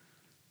so?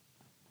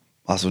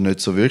 Also nicht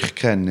so wirklich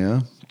kennen,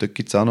 ja. Dort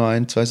gibt es auch noch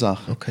 1, 2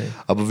 Sachen. Okay.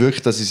 Aber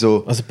wirklich, dass ich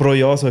so... Also pro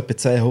Jahr so etwa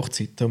 10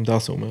 Hochzeiten um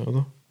das herum,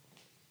 oder?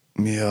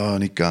 Ja,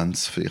 nicht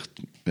ganz. Vielleicht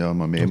ja,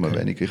 mal mehr, mal Okay.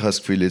 weniger. Ich habe das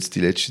Gefühl, jetzt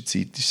die letzte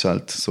Zeit ist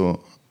halt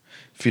so...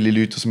 Viele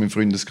Leute aus meinem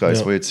Freundeskreis,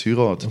 Ja. die jetzt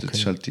heiraten, Okay. das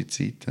ist halt die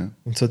Zeit. Ja.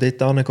 Und so dort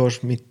hin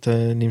gehst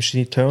du nimmst du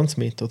deine Turns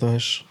mit, oder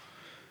hast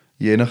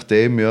Je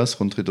nachdem, ja, es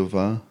kommt darauf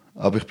an.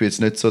 Aber ich bin jetzt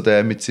nicht so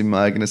der mit seinem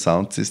eigenen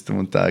Soundsystem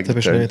und den eigenen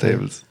bist du nicht,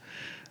 Turntables.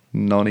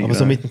 Noch nicht. aber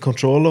so nein. mit dem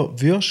Controller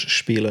würdest du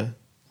spielen?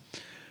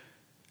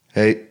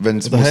 Hey, wenn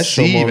es Oder muss hast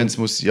du schon sein, mal- wenn es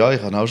muss... Ja,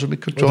 ich habe auch schon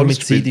mit Oder Controllers mit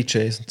gespielt.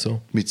 CDJs und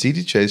so? Mit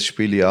CDJs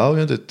spiele ich auch,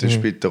 ja. Dort Mhm.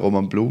 spielt der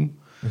Roman Blum.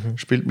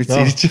 spielt mit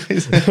Ja.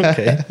 CDJs.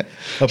 Okay.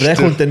 Aber der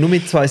kommt dann nur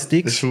mit 2 Das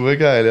Sticks. ist schon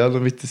geil, ja, nur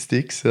mit den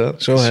Sticks. Ja.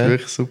 Schon, das ist hä?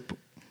 wirklich super.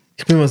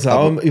 Ich bin mir das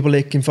auch Aber-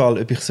 überlegen im Fall,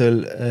 ob ich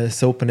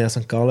das Open Air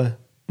St. Gallen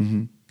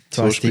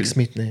 2 So Sticks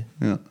spielen. mitnehmen.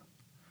 Ja.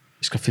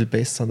 Ist glaub, viel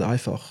besser und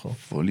einfacher.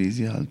 Voll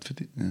easy halt für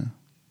dich. Ja.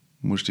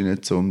 Du musst dich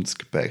nicht so um das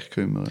Gepäck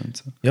kümmern. Und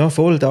so. Ja,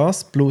 voll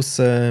das. Plus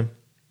eben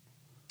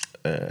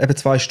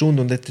 2 Stunden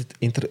und dort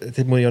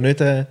muss ich ja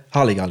nicht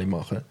Halligalli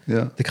machen.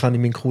 Ja. Da kann ich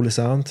meinen coolen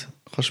Sound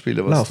Kannst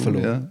spielen, was laufen du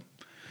lassen. ja.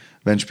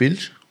 Wann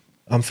spielst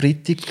du? am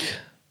Freitag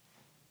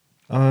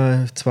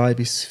 2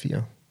 bis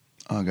 4.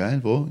 Ah, geil.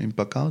 Wo? Im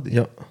Bacardi?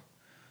 Ja.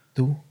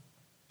 Du?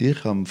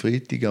 Ich am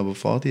Freitag, aber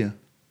vor dir.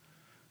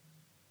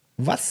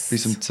 Was?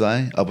 Bis um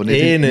 2. Aber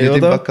nicht, Eh, nicht im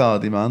oder?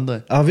 Bacardi, im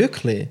anderen. Ah,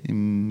 wirklich?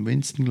 Im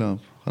Winston,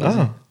 glaube ich. Kann das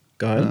Ah,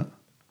 geil. sein?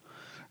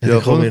 Ja, Ja,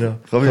 dann komm ich noch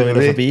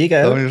vorbei,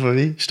 gell? Komm ich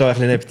vorbei. Stehe ein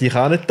bisschen neben dich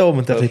an, Tom,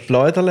 und ein bisschen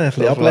pläudern, ein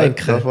bisschen Da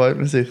ablenken. freut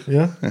man sich.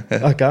 Ja.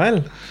 Ah,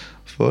 geil.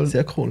 Voll.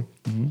 Sehr cool.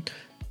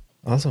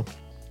 Also,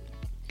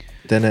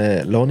 dann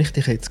lasse ich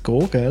dich jetzt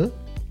gehen, gell? Du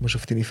musst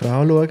auf deine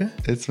Frau schauen.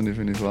 Jetzt, wenn ich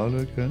für eine Frau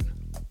schaue. Gell?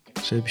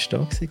 Schön bist du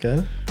da gewesen,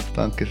 gell?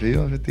 Danke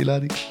vielmals für die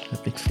Einladung.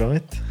 Hat mich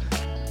gefreut.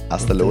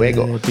 Hasta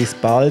luego. Bis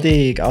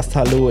baldig.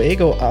 Hasta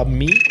luego,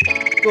 amigo.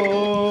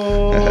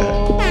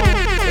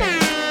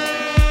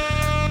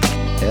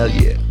 Hell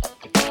yeah.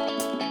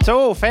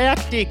 So,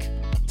 fertig.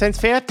 Jetzt haben sie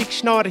fertig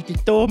geschnarrt, die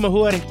dummen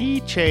Huren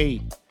DJ.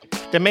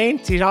 Der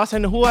Mensch ist also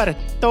ein Huren,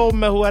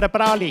 dummer Huren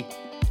Bralli.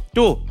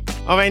 Du,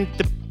 auch wenn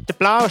du den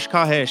Plausch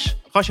gehabt hast,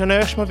 kannst du ja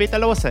nächstes Mal wieder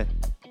hören.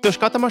 Du musst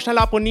gerade mal schnell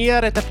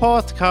abonnieren, den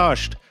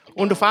Podcast.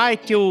 Und auf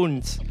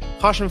iTunes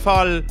kannst du im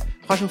Fall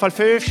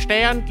 5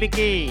 Sterne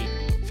geben.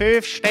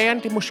 5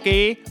 Sterne musst du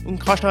geben und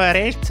kannst noch eine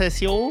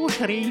Rezension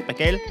schreiben,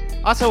 gell?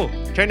 Also,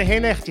 schöne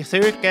Hinrichtung, ich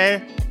sage,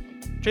 gell?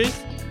 Tschüss.